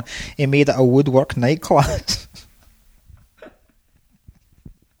shoehorn he made at a woodwork night class.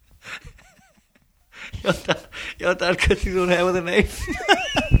 Your dad cuts his own hair with a knife.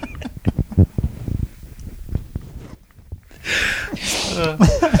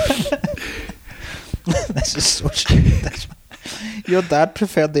 This is so stupid. Your dad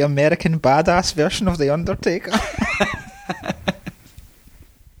preferred the American Badass version of The Undertaker.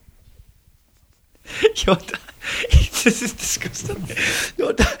 This is disgusting.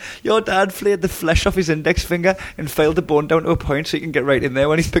 Your dad flayed the flesh off his index finger and filed the bone down to a point so he can get right in there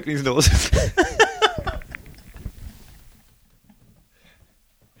when he's picking his nose.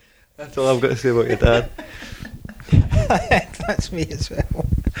 That's all I've got to say about your dad. That's me as well.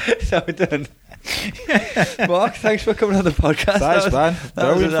 So we're done. Mark, thanks for coming on the podcast. Thanks, man.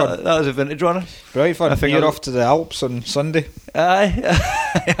 Brilliant fun. That was a vintage one. Brilliant fun. I think you're off to the Alps on Sunday.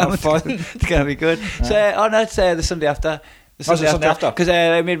 Have fun. It's going to be good. So, it's the Sunday after. The Sunday after? Because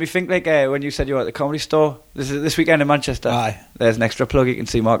it made me think, like, when you said you were at the Comedy Store, this weekend in Manchester. Aye. There's an extra plug. You can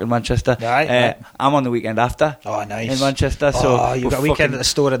see Mark in Manchester. Aye. I'm on the weekend after. Oh, nice. In Manchester. So you've got a weekend at the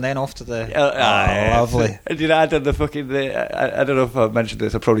store and then off to the... lovely. I done the I don't know if I've mentioned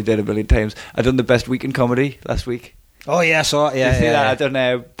this. I probably did a million times. I done the best week in comedy last week. Oh yeah, I saw it. Yeah, you see that? I've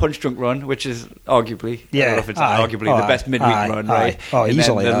done Punch Drunk Run, which is arguably, I don't know if it's arguably the best midweek run, right? Oh, and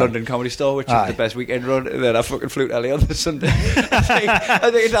easily. Then the London Comedy Store, which is the best weekend run. And then I fucking flew to LA on the Sunday. I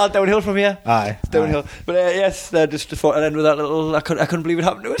think it's all downhill from here. It's downhill. But yes, just thought I'd end with that little. I couldn't believe it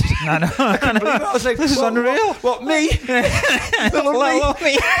happened to us. I know. I couldn't believe it. I was like, this is unreal. What me? Little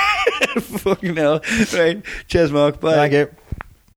me. Fucking hell. Right. Cheers, Mark. Bye. Thank you.